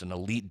against an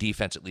elite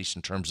defense, at least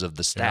in terms of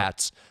the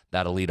stats. Yeah.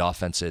 That elite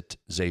offense at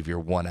Xavier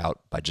won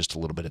out by just a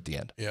little bit at the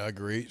end. Yeah, I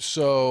agree.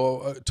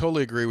 So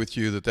totally agree with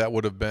you that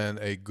would have been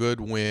a good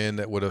win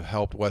that would have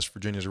helped West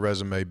Virginia's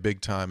resume big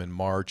time in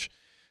March.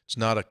 It's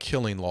not a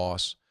killing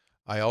loss.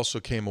 I also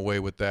came away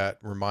with that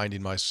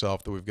reminding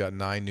myself that we've got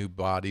 9 new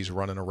bodies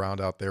running around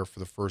out there for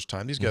the first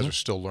time. These guys are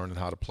still learning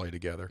how to play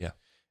together. Yeah.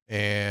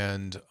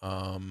 And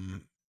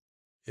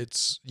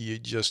you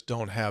just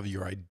don't have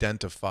your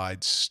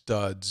identified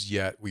studs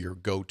yet where your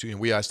go-to. And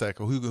we asked that,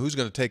 who's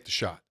going to take the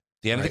shot?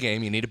 The end of the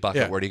game, you need a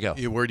bucket. Yeah. Where do you go?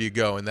 Where do you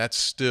go? And that's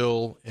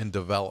still in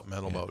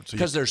developmental mode.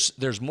 Because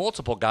there's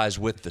multiple guys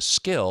with the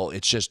skill.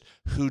 It's just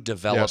who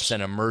develops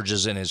and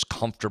emerges and is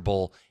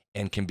comfortable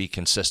and can be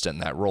consistent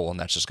in that role, and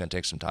that's just going to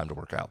take some time to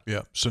work out.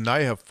 Yeah. So now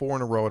you have 4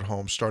 in a row at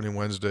home starting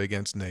Wednesday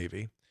against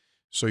Navy.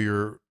 So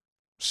you're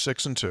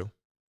 6-2.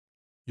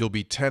 You'll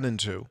be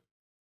 10-2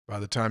 by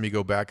the time you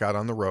go back out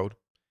on the road.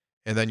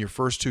 And then your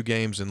first 2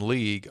 games in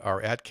league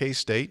are at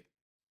K-State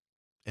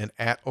and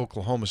at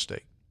Oklahoma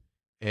State.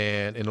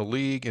 And in a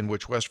league in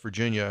which West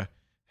Virginia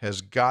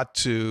has got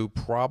to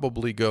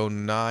probably go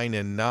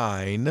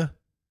 9-9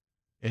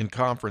 in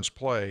conference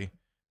play,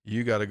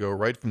 you got to go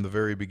right from the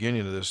very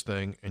beginning of this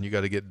thing, and you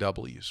got to get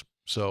W's.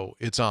 So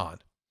it's on.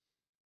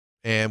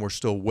 And we're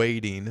still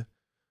waiting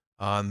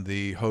on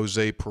the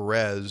Jose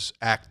Perez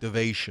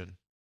activation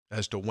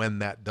as to when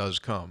that does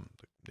come.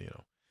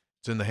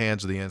 It's in the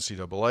hands of the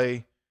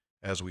NCAA,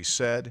 as we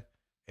said.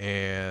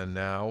 And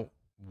now,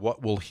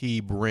 what will he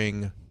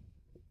bring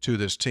to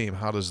this team?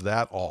 How does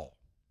that all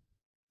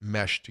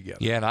mesh together?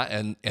 Yeah,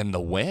 and the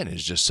win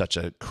is just such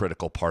a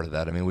critical part of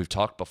that. I mean, we've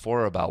talked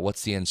before about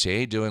what's the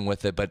NCAA doing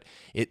with it, but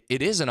it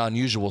is an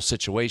unusual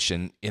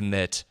situation in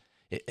that,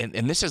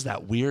 and this is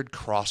that weird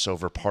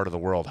crossover part of the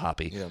world,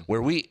 Hoppy,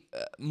 where we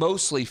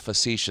mostly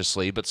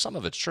facetiously, but some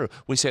of it's true,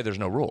 we say there's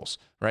no rules,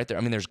 right? There, I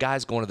mean, there's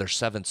guys going to their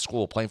 7th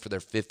school, playing for their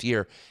 5th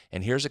year,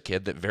 and here's a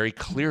kid that very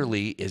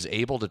clearly is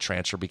able to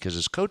transfer because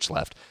his coach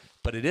left.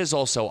 But it is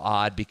also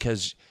odd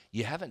because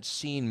you haven't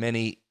seen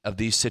many of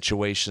these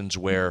situations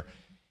where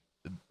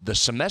the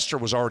semester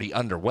was already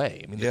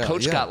underway. I mean, the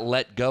coach got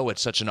let go at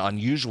such an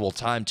unusual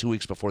time 2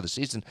 weeks before the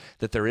season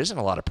that there isn't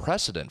a lot of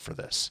precedent for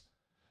this.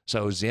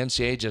 So is the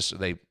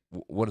NCAA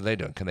what are they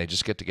doing? Can they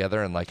just get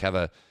together and have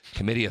a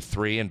committee of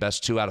 3 and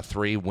best 2 out of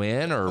 3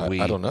 win? Or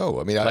I don't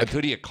know. I mean,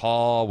 who do you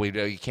call?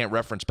 You can't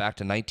reference back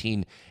to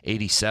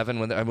 1987.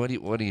 What do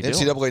you do?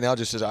 NCAA now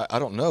just says, I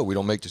don't know. We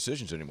don't make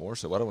decisions anymore,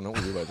 so I don't know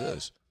what we do about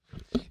this.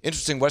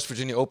 Interesting, West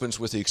Virginia opens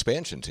with the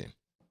expansion team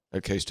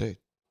at K-State.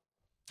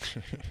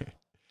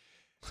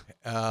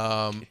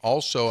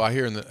 Also, I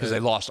hear because they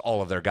lost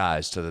all of their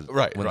guys to the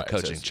when the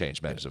coaching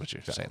change. Man, is what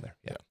you're saying there.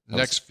 Yeah.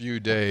 Next few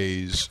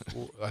days,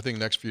 I think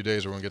next few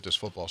days we're going to get this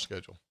football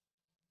schedule.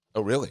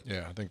 Oh, really?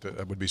 Yeah, I think that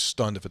I would be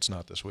stunned if it's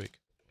not this week.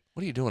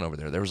 What are you doing over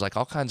there? There was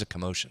all kinds of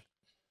commotion.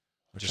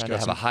 We're just trying to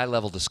have a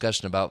high-level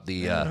discussion about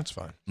the that's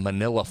fine.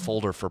 Manila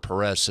folder for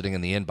Perez sitting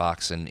in the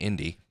inbox in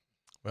Indy.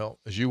 Well,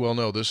 as you well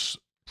know, this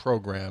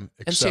program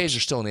NCAAs are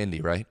still in Indy,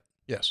 right?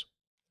 Yes.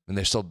 And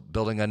they're still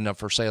building enough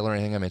for sale or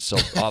anything? I mean, it's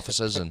still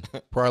offices and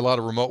probably a lot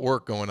of remote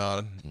work going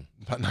on,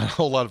 but not a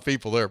whole lot of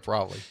people there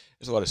probably.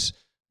 There's a lot of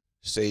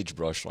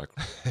sagebrush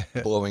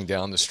blowing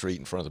down the street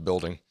in front of the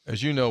building.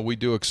 As you know, we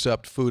do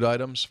accept food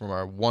items from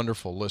our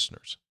wonderful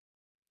listeners.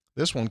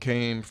 This one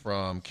came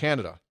from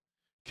Canada,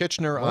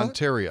 Kitchener,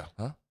 Ontario.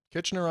 Huh?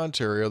 Kitchener,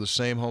 Ontario, the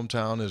same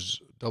hometown as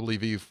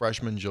WVU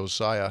freshman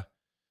Josiah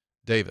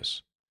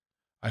Davis.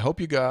 I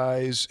hope you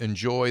guys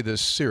enjoy this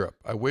syrup.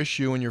 I wish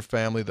you and your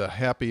family the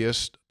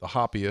happiest, the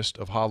hoppiest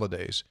of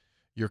holidays.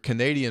 Your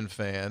Canadian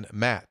fan,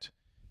 Matt.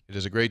 It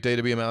is a great day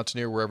to be a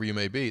Mountaineer wherever you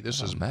may be.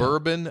 This is Matt.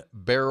 Bourbon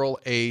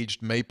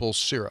barrel-aged maple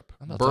syrup.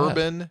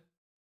 Bourbon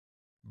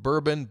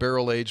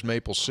barrel-aged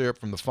maple syrup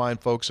from the fine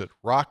folks at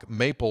Rock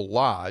Maple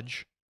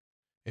Lodge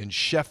in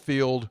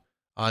Sheffield,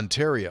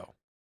 Ontario.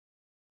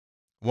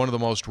 one of the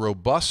most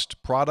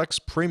robust products,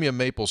 premium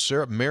maple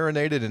syrup,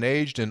 marinated and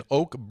aged in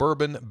oak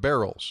bourbon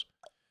barrels,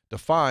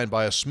 defined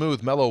by a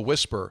smooth, mellow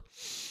whisper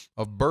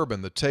of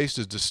bourbon. The taste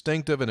is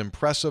distinctive and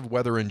impressive,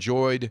 whether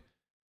enjoyed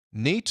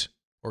neat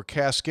or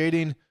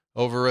cascading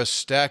over a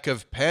stack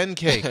of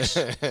pancakes.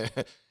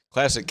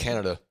 Classic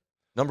Canada.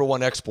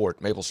 #1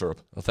 export, maple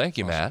syrup. Well, thank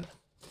you, Matt.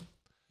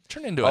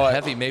 Turn into a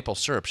heavy maple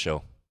syrup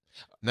show.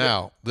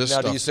 Now, this Now,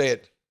 stuff, do you say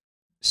it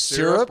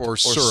syrup or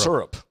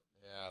syrup?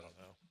 Yeah, I don't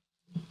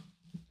know.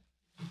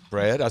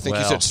 Brad, I think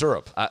you said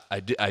syrup.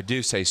 I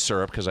do say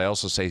syrup because I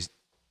also say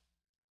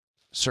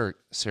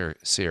Syracuse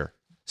syrup.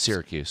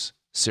 You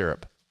say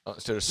No,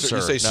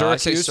 Syracuse? I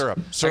say syrup.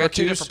 I got two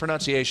Syracuse? different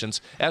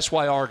pronunciations.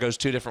 SYR goes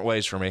two different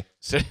ways for me.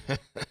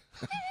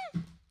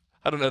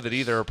 I don't know that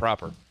either are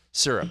proper.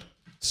 Syrup.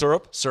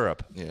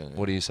 Syrup? Yeah.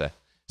 What do you say?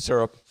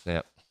 Syrup.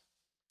 Yeah.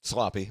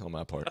 Sloppy on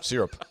my part.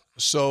 Syrup.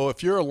 So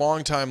if you're a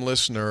longtime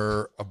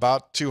listener,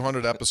 about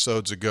 200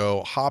 episodes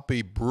ago,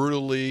 Hoppy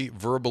brutally,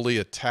 verbally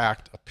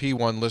attacked a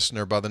P1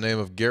 listener by the name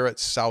of Garrett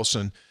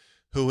Sousen,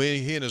 who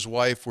he and his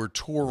wife were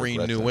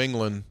touring New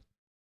England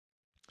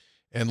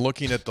and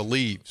looking at the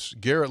leaves.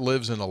 Garrett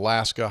lives in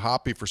Alaska.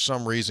 Hoppy, for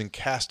some reason,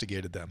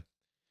 castigated them,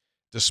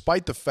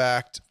 despite the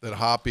fact that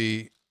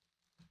Hoppy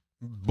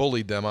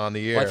bullied them on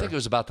the air. Well, I think it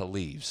was about the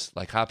leaves.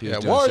 Like Hoppy was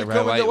doing why are you something,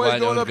 coming right? why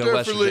going don't up go there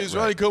West for Virginia? leaves?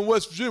 Why you come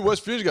West Virginia?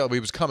 West Virginia. He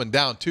was coming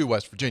down to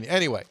West Virginia.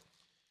 Anyway,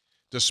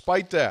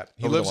 despite that,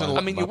 he lives in I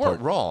mean, you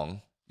weren't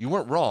wrong. You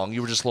weren't wrong.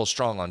 You were just a little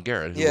strong on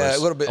Garrett. Who was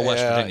a little bit. A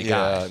West Virginia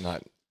guy.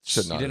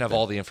 Should not. You didn't have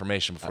all the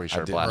information before you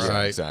started blasting.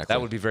 Right. Exactly. That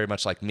would be very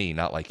much like me,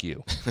 not like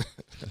you.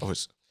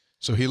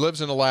 So he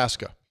lives in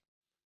Alaska,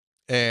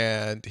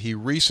 and he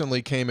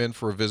recently came in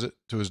for a visit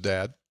to his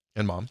dad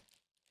and mom,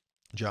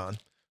 John.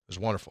 It was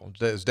wonderful.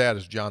 His dad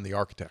is John the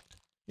architect.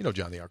 You know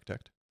John the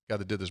architect, guy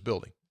that did this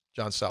building,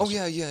 John Sousa. Oh,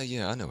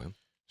 yeah, I know him.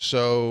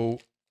 So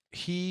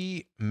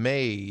he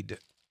made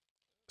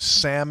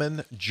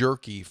salmon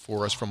jerky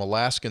for us from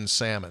Alaskan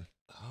salmon.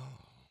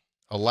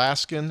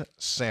 Alaskan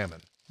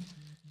salmon.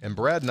 And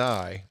Brad and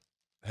I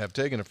have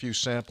taken a few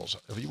samples.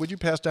 Would you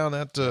pass down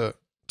that to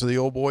the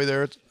old boy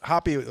there?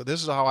 Hoppy,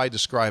 this is how I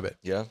describe it.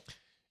 Yeah.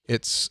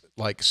 It's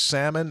like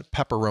salmon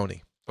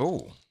pepperoni.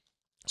 Oh.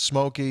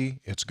 Smoky,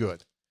 it's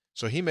good.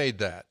 So he made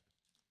that.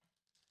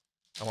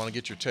 I want to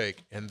get your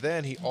take. And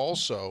then he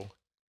also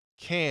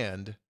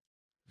canned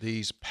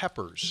these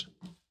peppers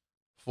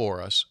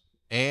for us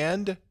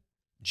and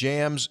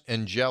jams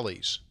and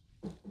jellies.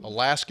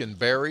 Alaskan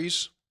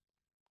berries,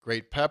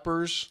 great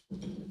peppers. I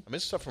mean,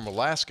 it's stuff from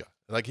Alaska.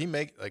 Like he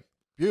make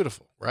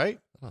beautiful, right?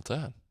 How about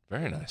that?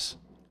 Very nice.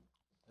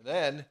 And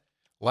then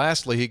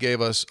lastly, he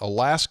gave us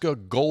Alaska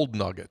Gold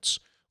Nuggets,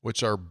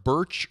 which are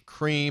birch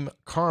cream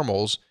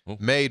caramels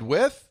made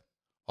with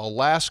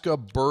Alaska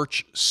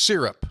birch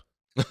syrup.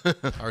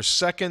 Our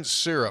second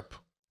syrup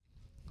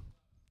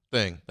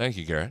thing. Thank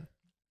you, Garrett.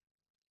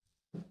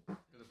 You're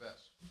the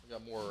best. We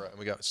got more.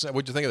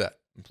 What'd you think of that?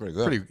 Pretty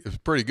good. It's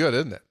pretty good,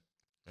 isn't it?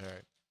 All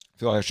right. I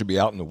feel like I should be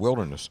out in the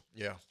wilderness.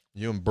 Yeah.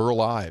 You and Burl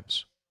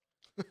Ives.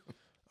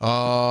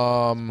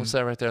 What's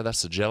that right there?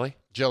 That's the jelly?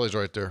 Jelly's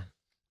right there.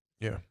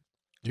 Yeah.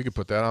 You could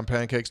put that on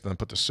pancakes, then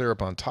put the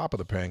syrup on top of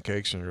the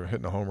pancakes, and you're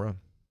hitting a home run.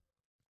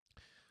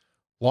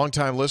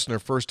 Long-time listener,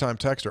 first-time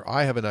texter,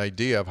 I have an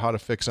idea of how to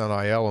fix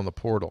NIL in the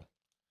portal.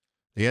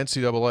 The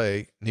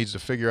NCAA needs to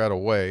figure out a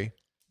way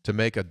to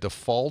make a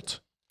default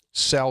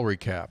salary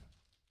cap.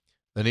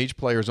 Then each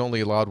player is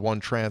only allowed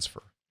one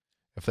transfer.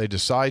 If they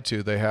decide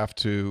to, they have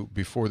to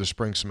before the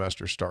spring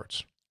semester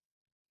starts.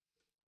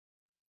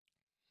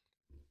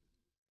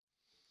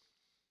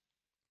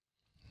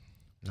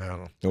 I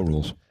don't know. No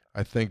rules.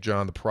 I think,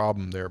 John, the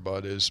problem there,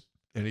 bud, is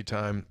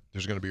anytime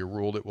there's going to be a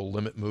rule that will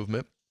limit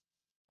movement,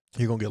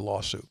 you're going to get a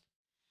lawsuit.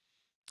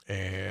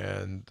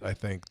 And I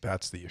think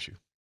that's the issue.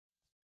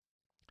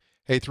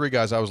 Hey, three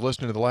guys, I was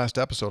listening to the last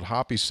episode.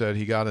 Hoppy said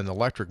he got an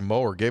electric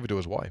mower, gave it to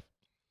his wife.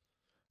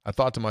 I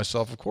thought to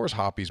myself, of course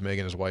Hoppy's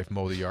making his wife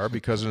mow the yard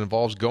because it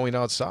involves going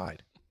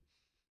outside.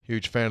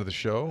 Huge fan of the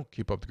show.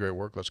 Keep up the great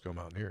work. Let's go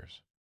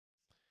Mountaineers.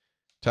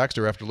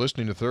 Texter, after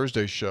listening to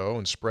Thursday's show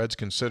and Spreads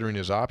considering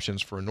his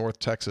options for a North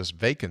Texas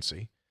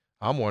vacancy,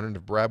 I'm wondering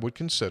if Brad would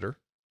consider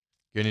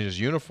getting his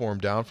uniform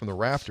down from the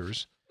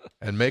rafters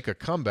and make a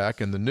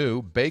comeback in the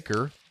new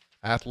Baker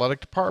athletic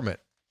department.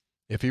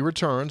 If he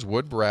returns,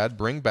 would Brad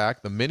bring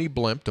back the mini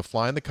blimp to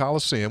fly in the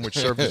Coliseum, which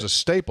served as a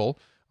staple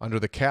under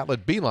the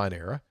Catlett Beeline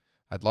era?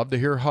 I'd love to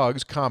hear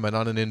Hugs comment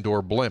on an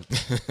indoor blimp.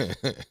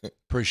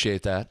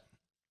 Appreciate that.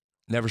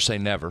 Never say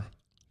never.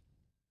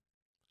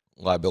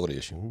 Liability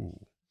issue. Ooh.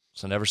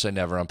 So never say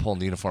never. I'm pulling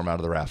the uniform out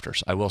of the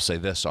rafters. I will say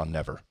this on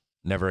never.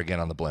 Never again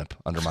on the blimp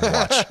under my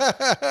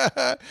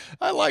watch.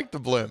 I liked the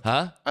blimp.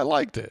 Huh? I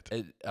liked it.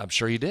 I'm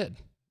sure you did.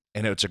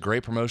 And it's a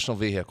great promotional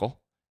vehicle.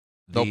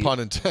 No pun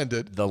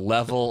intended. The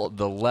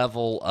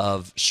level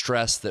of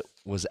stress that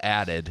was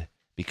added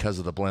because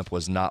of the blimp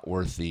was not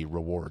worth the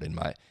reward in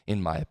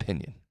my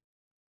opinion.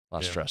 A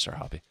lot of stress there,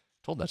 Hoppy.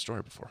 Told that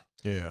story before.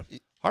 Yeah.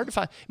 Hard to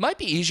find. It might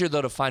be easier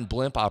though to find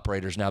blimp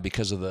operators now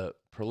because of the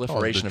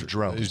proliferation of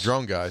drones. These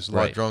drone guys, a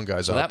lot of drone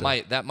guys so out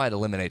that might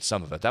eliminate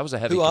some of it. That was a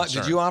heavy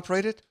concern. Did you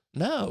operate it?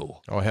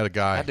 No. Oh, I had a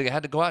guy.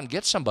 Had to go out and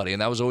get somebody,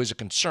 and that was always a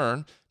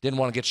concern. Didn't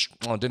want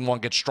to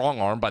get strong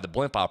armed by the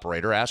blimp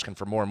operator asking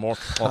for more and more.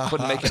 Well,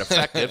 couldn't make it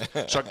effective,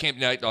 so I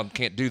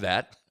can't do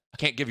that.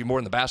 Can't give you more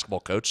than the basketball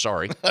coach.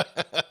 Sorry.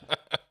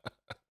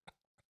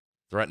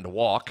 Threatened to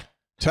walk.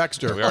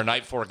 Texter. Here we are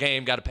night before a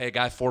game. Got to pay a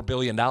guy $4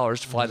 billion to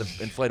fly the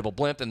inflatable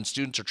blimp, and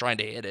students are trying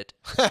to hit it.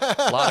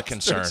 A lot of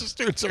concern.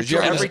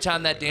 Every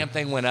time that damn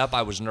thing went up,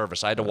 I was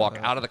nervous. I had to walk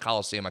out of the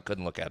Coliseum. I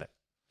couldn't look at it.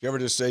 You ever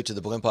just say to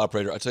the blimp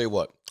operator, I tell you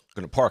what, I'm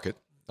going to park it,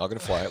 not going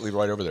to fly it, leave it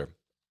right over there.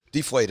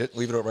 Deflate it,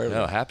 leave it right over there.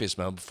 No, happiest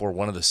moment before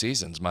one of the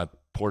seasons, my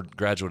poor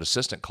graduate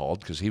assistant called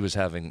because he was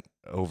having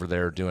over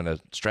there doing a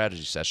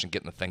strategy session,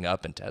 getting the thing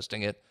up and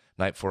testing it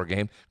night before a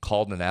game,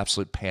 called in an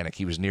absolute panic.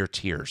 He was near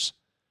tears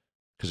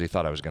because he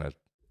thought I was going to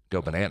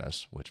go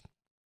bananas, which,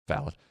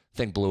 valid.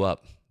 Thing blowed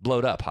up,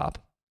 Hop.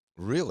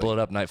 Really? Blew it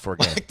up night before a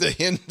game. Like the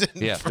Hinton.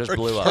 Yeah, just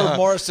blew up. Herb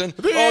Morrison.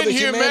 The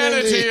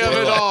inhumanity of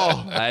it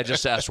all. I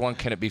just asked one,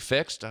 can it be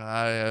fixed?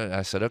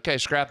 I said, okay,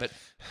 scrap it.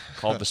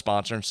 Called the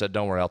sponsor and said,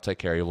 don't worry, I'll take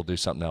care of you. We'll do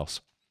something else.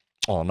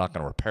 Oh, I'm not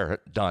going to repair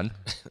it. Done.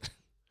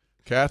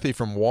 Kathy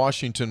from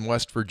Washington,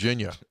 West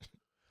Virginia.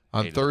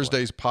 On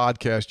Thursday's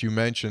podcast, you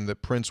mentioned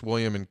that Prince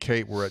William and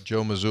Kate were at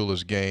Joe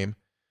Mazzulla's game.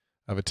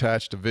 I've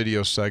attached a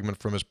video segment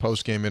from his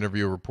post-game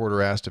interview. A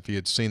reporter asked if he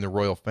had seen the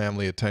royal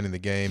family attending the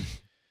game,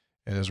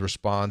 and his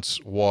response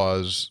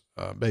was,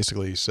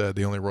 basically he said,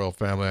 the only royal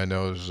family I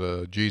know is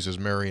Jesus,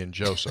 Mary, and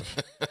Joseph.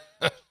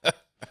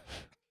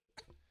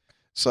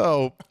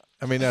 So,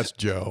 I mean, that's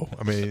Joe.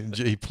 I mean,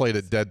 he played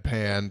it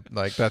deadpan.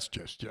 Like, that's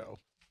just Joe.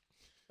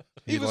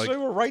 They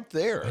were right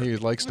there. He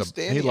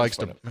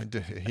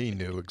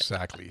knew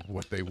exactly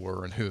what they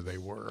were and who they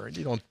were. And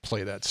you don't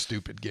play that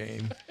stupid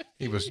game.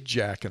 He was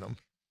jacking them.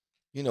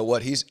 You know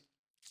what? He's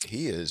the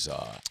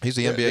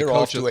NBA they're coach.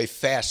 Off to a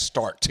fast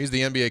start. He's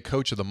the NBA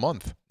coach of the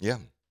month. Yeah.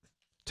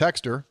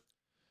 Texter,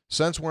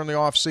 since we're in the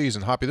off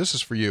season, Hoppy, this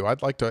is for you.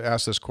 I'd like to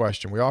ask this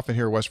question. We often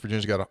hear West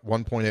Virginia's got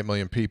 1.8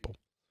 million people.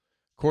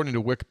 According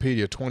to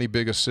Wikipedia, 20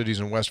 biggest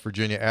cities in West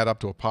Virginia add up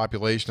to a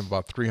population of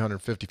about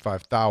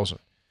 355,000.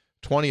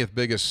 20th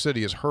biggest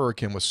city is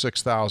Hurricane with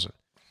 6,000.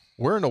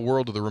 Where in the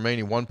world do the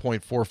remaining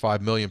 1.45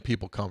 million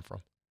people come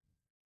from?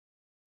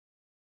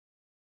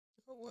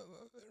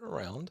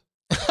 Around.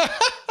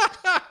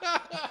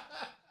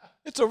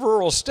 It's a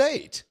rural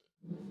state.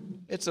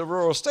 It's a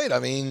rural state. I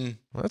mean,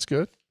 well, that's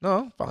good.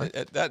 No, fine.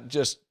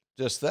 Just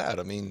that.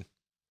 I mean,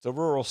 it's a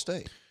rural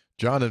state.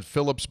 John in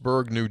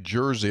Phillipsburg, New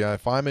Jersey.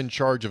 If I'm in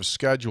charge of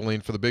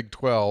scheduling for the Big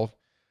 12,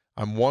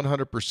 I'm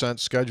 100%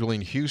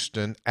 scheduling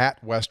Houston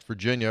at West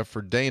Virginia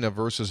for Dana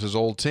versus his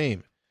old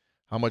team.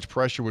 How much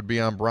pressure would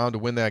be on Brown to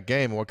win that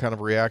game, and what kind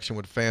of reaction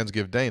would fans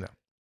give Dana?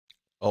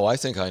 Oh, I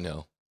think I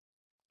know.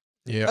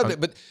 Yeah,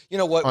 but you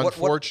know what?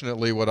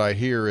 Unfortunately, what I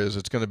hear is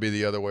it's going to be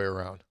the other way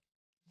around.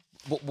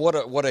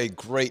 What a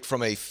great,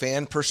 from a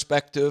fan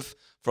perspective,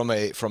 from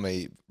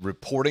a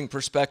reporting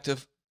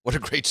perspective, what a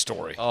great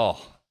story.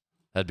 Oh,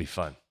 that'd be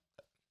fun.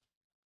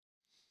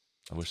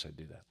 I wish I'd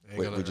do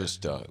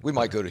that. We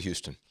might go to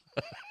Houston.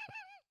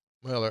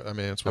 Well, I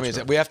mean,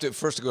 we have to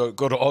first go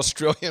to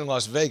Australia and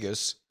Las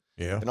Vegas.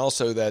 Yeah, and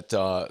also that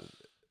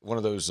one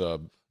of those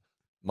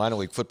minor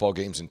league football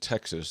games in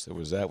Texas.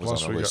 Was on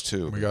our list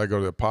too. We got to go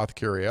to the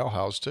Apothecary Ale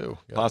House too.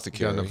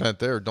 Apothecary. Got an event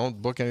there.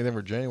 Don't book anything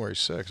for January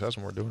 6th. That's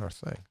when we're doing our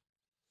thing.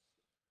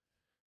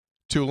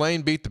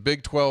 Tulane beat the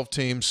Big 12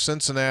 teams,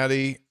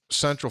 Cincinnati,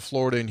 Central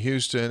Florida, and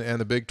Houston,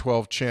 and the Big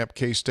 12 champ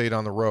K-State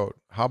on the road.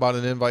 How about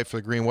an invite for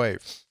the Green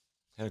Wave?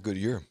 Had a good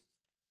year.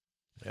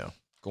 Yeah.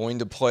 Going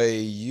to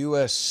play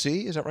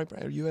USC. Is that right,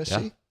 Brad?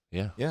 USC?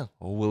 Yeah.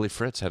 Well, Willie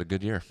Fritz had a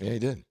good year. Yeah, he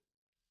did.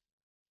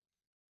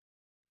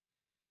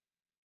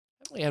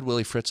 Haven't we had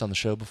Willie Fritz on the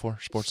show before,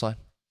 Sportsline?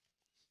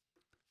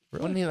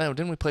 Really?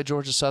 Didn't we play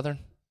Georgia Southern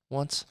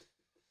once?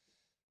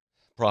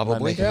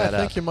 Probably. Yeah, I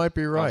think you might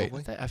be right.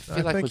 Probably. I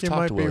feel like we've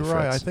talked to Willie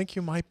Fritz. I think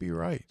you might be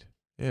right.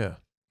 Yeah.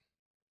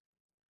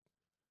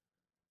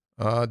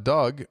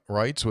 Doug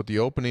writes, with the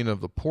opening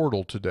of the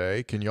portal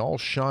today, can you all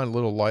shine a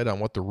little light on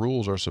what the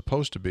rules are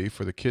supposed to be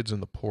for the kids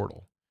in the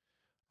portal?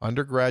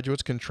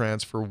 Undergraduates can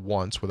transfer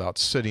once without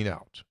sitting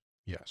out.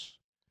 Yes.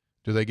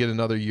 Do they get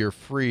another year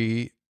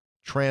free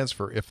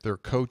transfer if their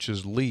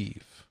coaches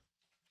leave?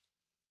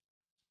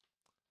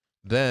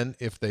 Then,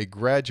 if they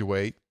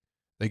graduate,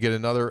 they get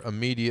another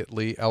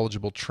immediately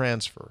eligible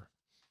transfer.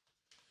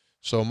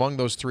 So among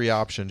those three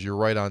options, you're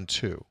right on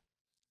two.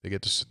 They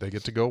get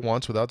to go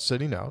once without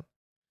sitting out.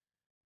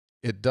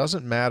 It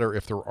doesn't matter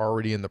if they're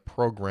already in the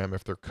program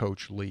if their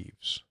coach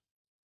leaves.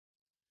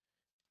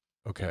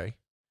 Okay.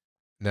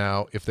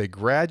 Now, if they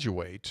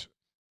graduate,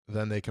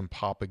 then they can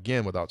pop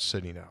again without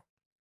sitting out.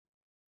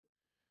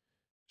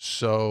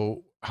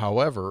 So,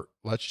 however,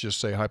 let's just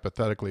say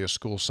hypothetically a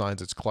school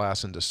signs its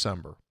class in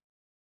December,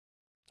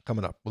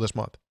 coming up, this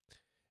month,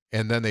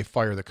 and then they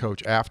fire the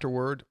coach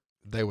afterward,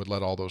 they would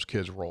let all those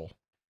kids roll.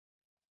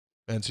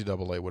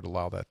 NCAA would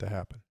allow that to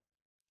happen.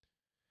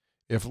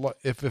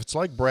 If it's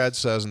like Brad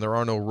says and there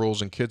are no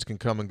rules and kids can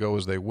come and go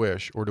as they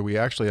wish, or do we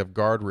actually have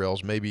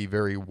guardrails, maybe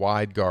very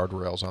wide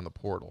guardrails on the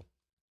portal?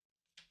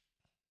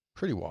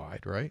 Pretty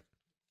wide, right?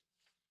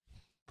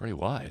 Pretty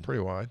wide.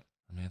 Pretty wide.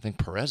 I mean, I think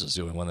Perez is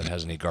the only one that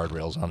has any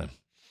guardrails on him.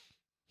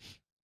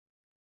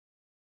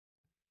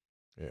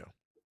 Yeah.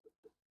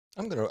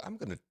 I'm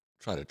gonna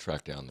try to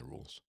track down the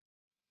rules,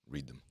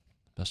 read them.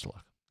 Best of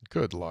luck.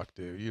 Good luck,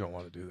 dude. You don't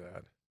want to do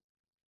that.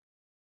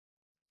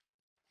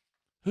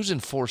 Who's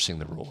enforcing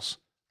the rules?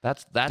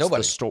 That's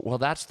Nobody. the story. Well,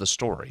 that's the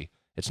story.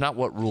 It's not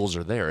what rules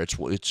are there. It's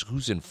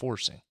who's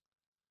enforcing.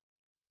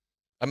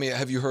 I mean,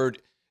 have you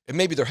heard? And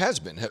maybe there has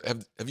been.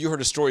 Have you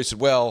heard a story that said,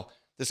 "Well,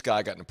 this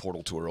guy got in the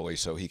portal too early,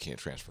 so he can't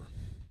transfer"?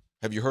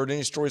 Have you heard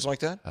any stories like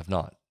that? I've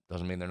not.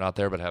 Doesn't mean they're not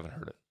there, but I haven't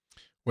heard it.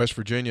 West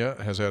Virginia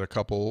has had a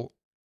couple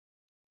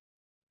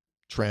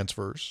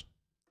transfers.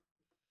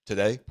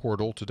 Today?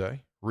 Portal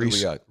today. Who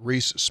we got?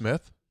 Reese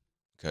Smith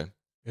Okay.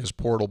 is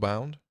portal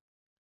bound.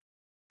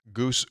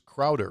 Goose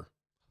Crowder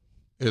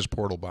is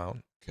portal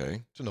bound.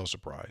 Okay. It's no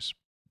surprise.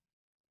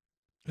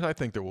 And I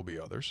think there will be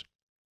others.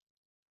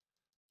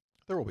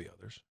 There will be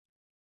others.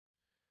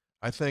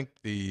 I think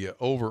the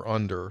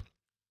over-under.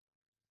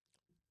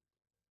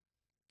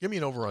 Give me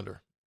an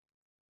over-under.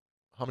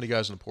 How many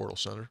guys in the portal,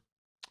 Senator?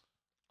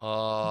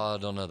 I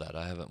don't know that.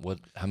 I haven't.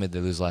 How many did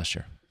they lose last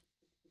year?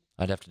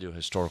 I'd have to do a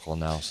historical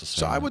analysis.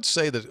 So I would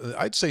say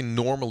I'd say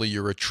normally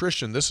your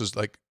attrition, this is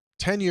like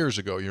 10 years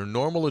ago, your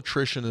normal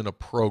attrition in a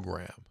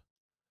program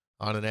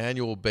on an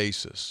annual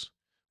basis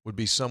would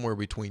be somewhere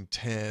between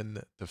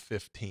 10 to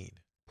 15,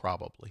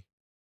 probably.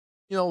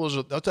 You know,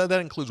 that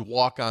includes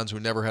walk-ons who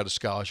never had a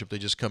scholarship. They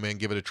just come in,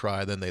 give it a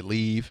try, then they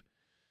leave.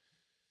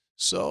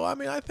 So, I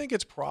mean, I think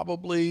it's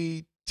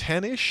probably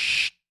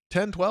 10-ish,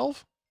 10,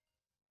 12,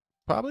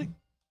 probably.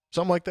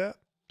 Something like that.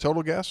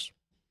 Total guess.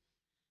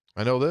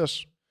 I know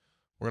this.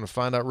 We're going to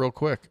find out real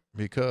quick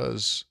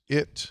because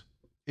it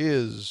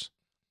is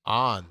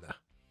on.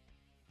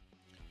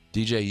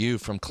 DJU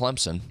from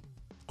Clemson,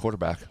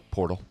 quarterback,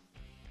 portal.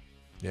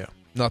 Yeah.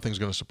 Nothing's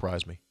going to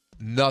surprise me.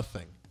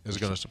 Nothing is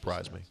going to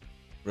surprise me.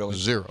 Really?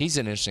 Zero. He's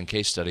an interesting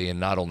case study in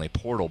not only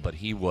portal, but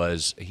he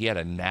had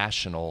a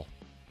national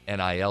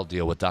NIL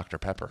deal with Dr.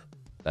 Pepper,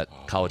 that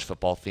college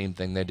football theme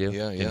thing they do.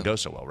 Yeah, yeah. Didn't go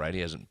so well, right?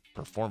 He hasn't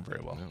performed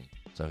very well. No.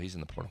 So he's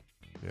in the portal.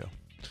 Yeah.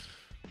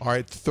 All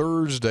right,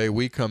 Thursday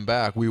we come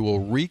back. We will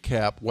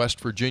recap West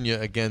Virginia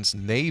against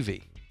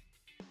Navy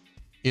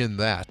in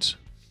that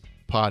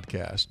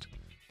podcast.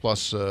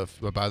 Plus,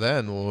 by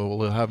then,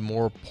 we'll have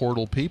more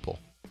portal people.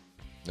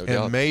 No And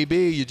doubt.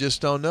 maybe, you just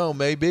don't know,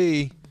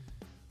 maybe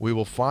we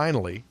will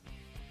finally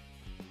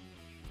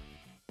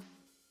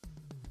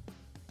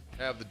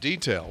have the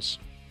details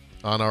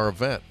on our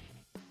event.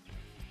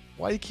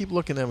 Why do you keep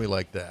looking at me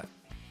like that?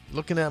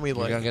 Looking at me You're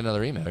like... going to get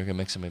another email. You're going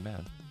to make somebody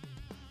mad.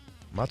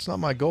 That's not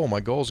my goal. My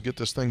goal is to get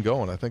this thing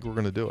going. I think we're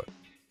going to do it.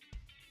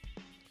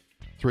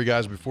 Three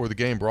guys before the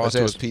game brought Let's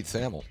to ask us. Pete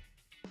Thamel.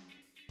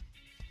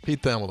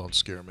 Pete Thamel don't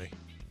scare me.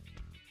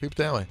 Pete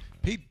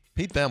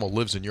Thamel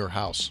lives in your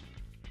house.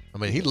 I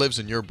mean, he lives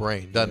in your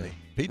brain, doesn't he?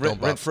 Pete don't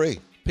Rent free.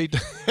 Pete,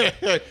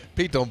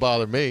 Pete don't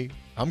bother me.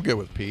 I'm good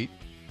with Pete.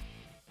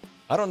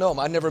 I don't know him.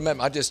 I never met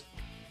him.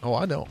 Oh,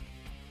 I know.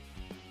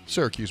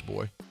 Syracuse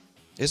boy.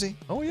 Is he?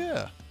 Oh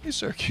yeah, he's a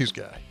Syracuse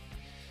guy.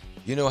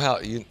 You know how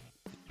you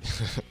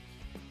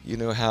you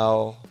know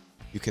how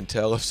you can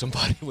tell if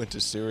somebody went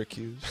to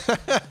Syracuse?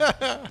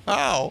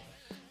 How?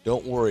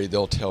 Don't worry,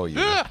 they'll tell you.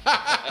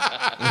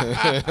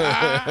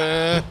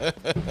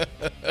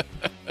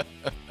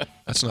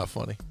 That's not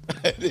funny.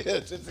 It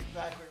is. It's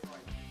exactly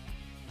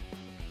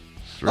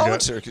Three right. Oh, guys-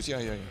 it's Syracuse.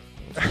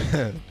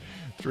 Yeah.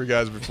 Three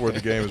guys before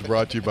the game is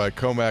brought to you by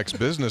Comax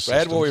Business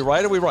Brad, Systems. were we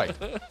right or we right?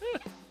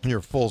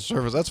 Your full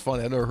service. That's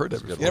funny. I've never heard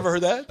that before. You never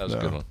heard that? That was a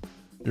good one.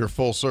 Your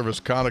full service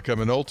Konica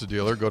Minolta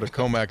dealer. Go to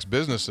Comax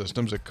Business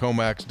Systems at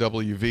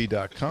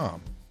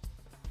comaxwv.com.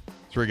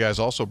 Three guys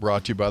also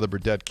brought to you by the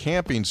Burdett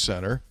Camping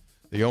Center,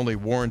 the only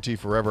warranty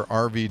forever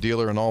RV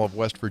dealer in all of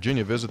West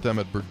Virginia. Visit them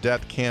at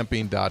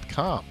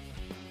burdettcamping.com.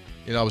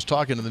 You know, I was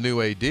talking to the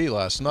new AD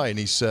last night, and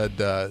he said,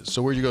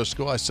 so where'd you go to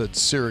school? I said,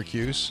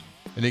 Syracuse.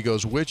 And he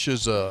goes, which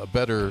is a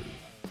better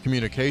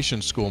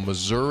communication school,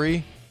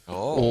 Missouri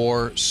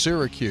or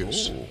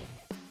Syracuse? Ooh.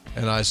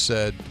 And I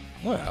said,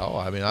 well,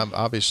 I mean,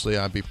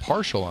 I'd be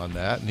partial on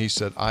that. And he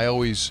said, I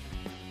always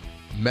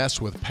mess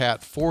with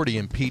Pat Forty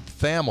and Pete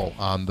Thamel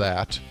on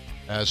that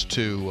as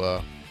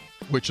to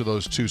which of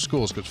those two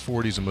schools, because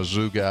Forty's a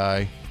Mizzou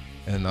guy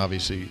and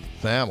obviously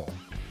Thamel.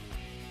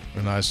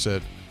 And I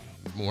said,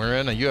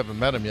 Wren, you haven't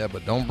met him yet,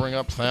 but don't bring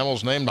up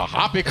Thamel's name to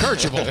Hoppy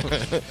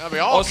Kercheval. There'll be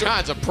all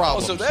kinds of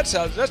problems.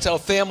 Also, that's how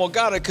Thamel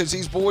got it, because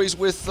he's boys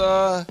with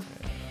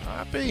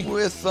Hoppy?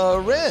 with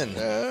Wren.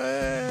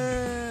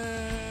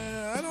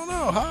 I don't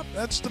know, Hop.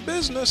 That's the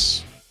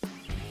business.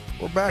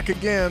 We're back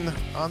again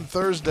on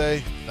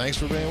Thursday. Thanks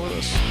for being with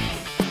us.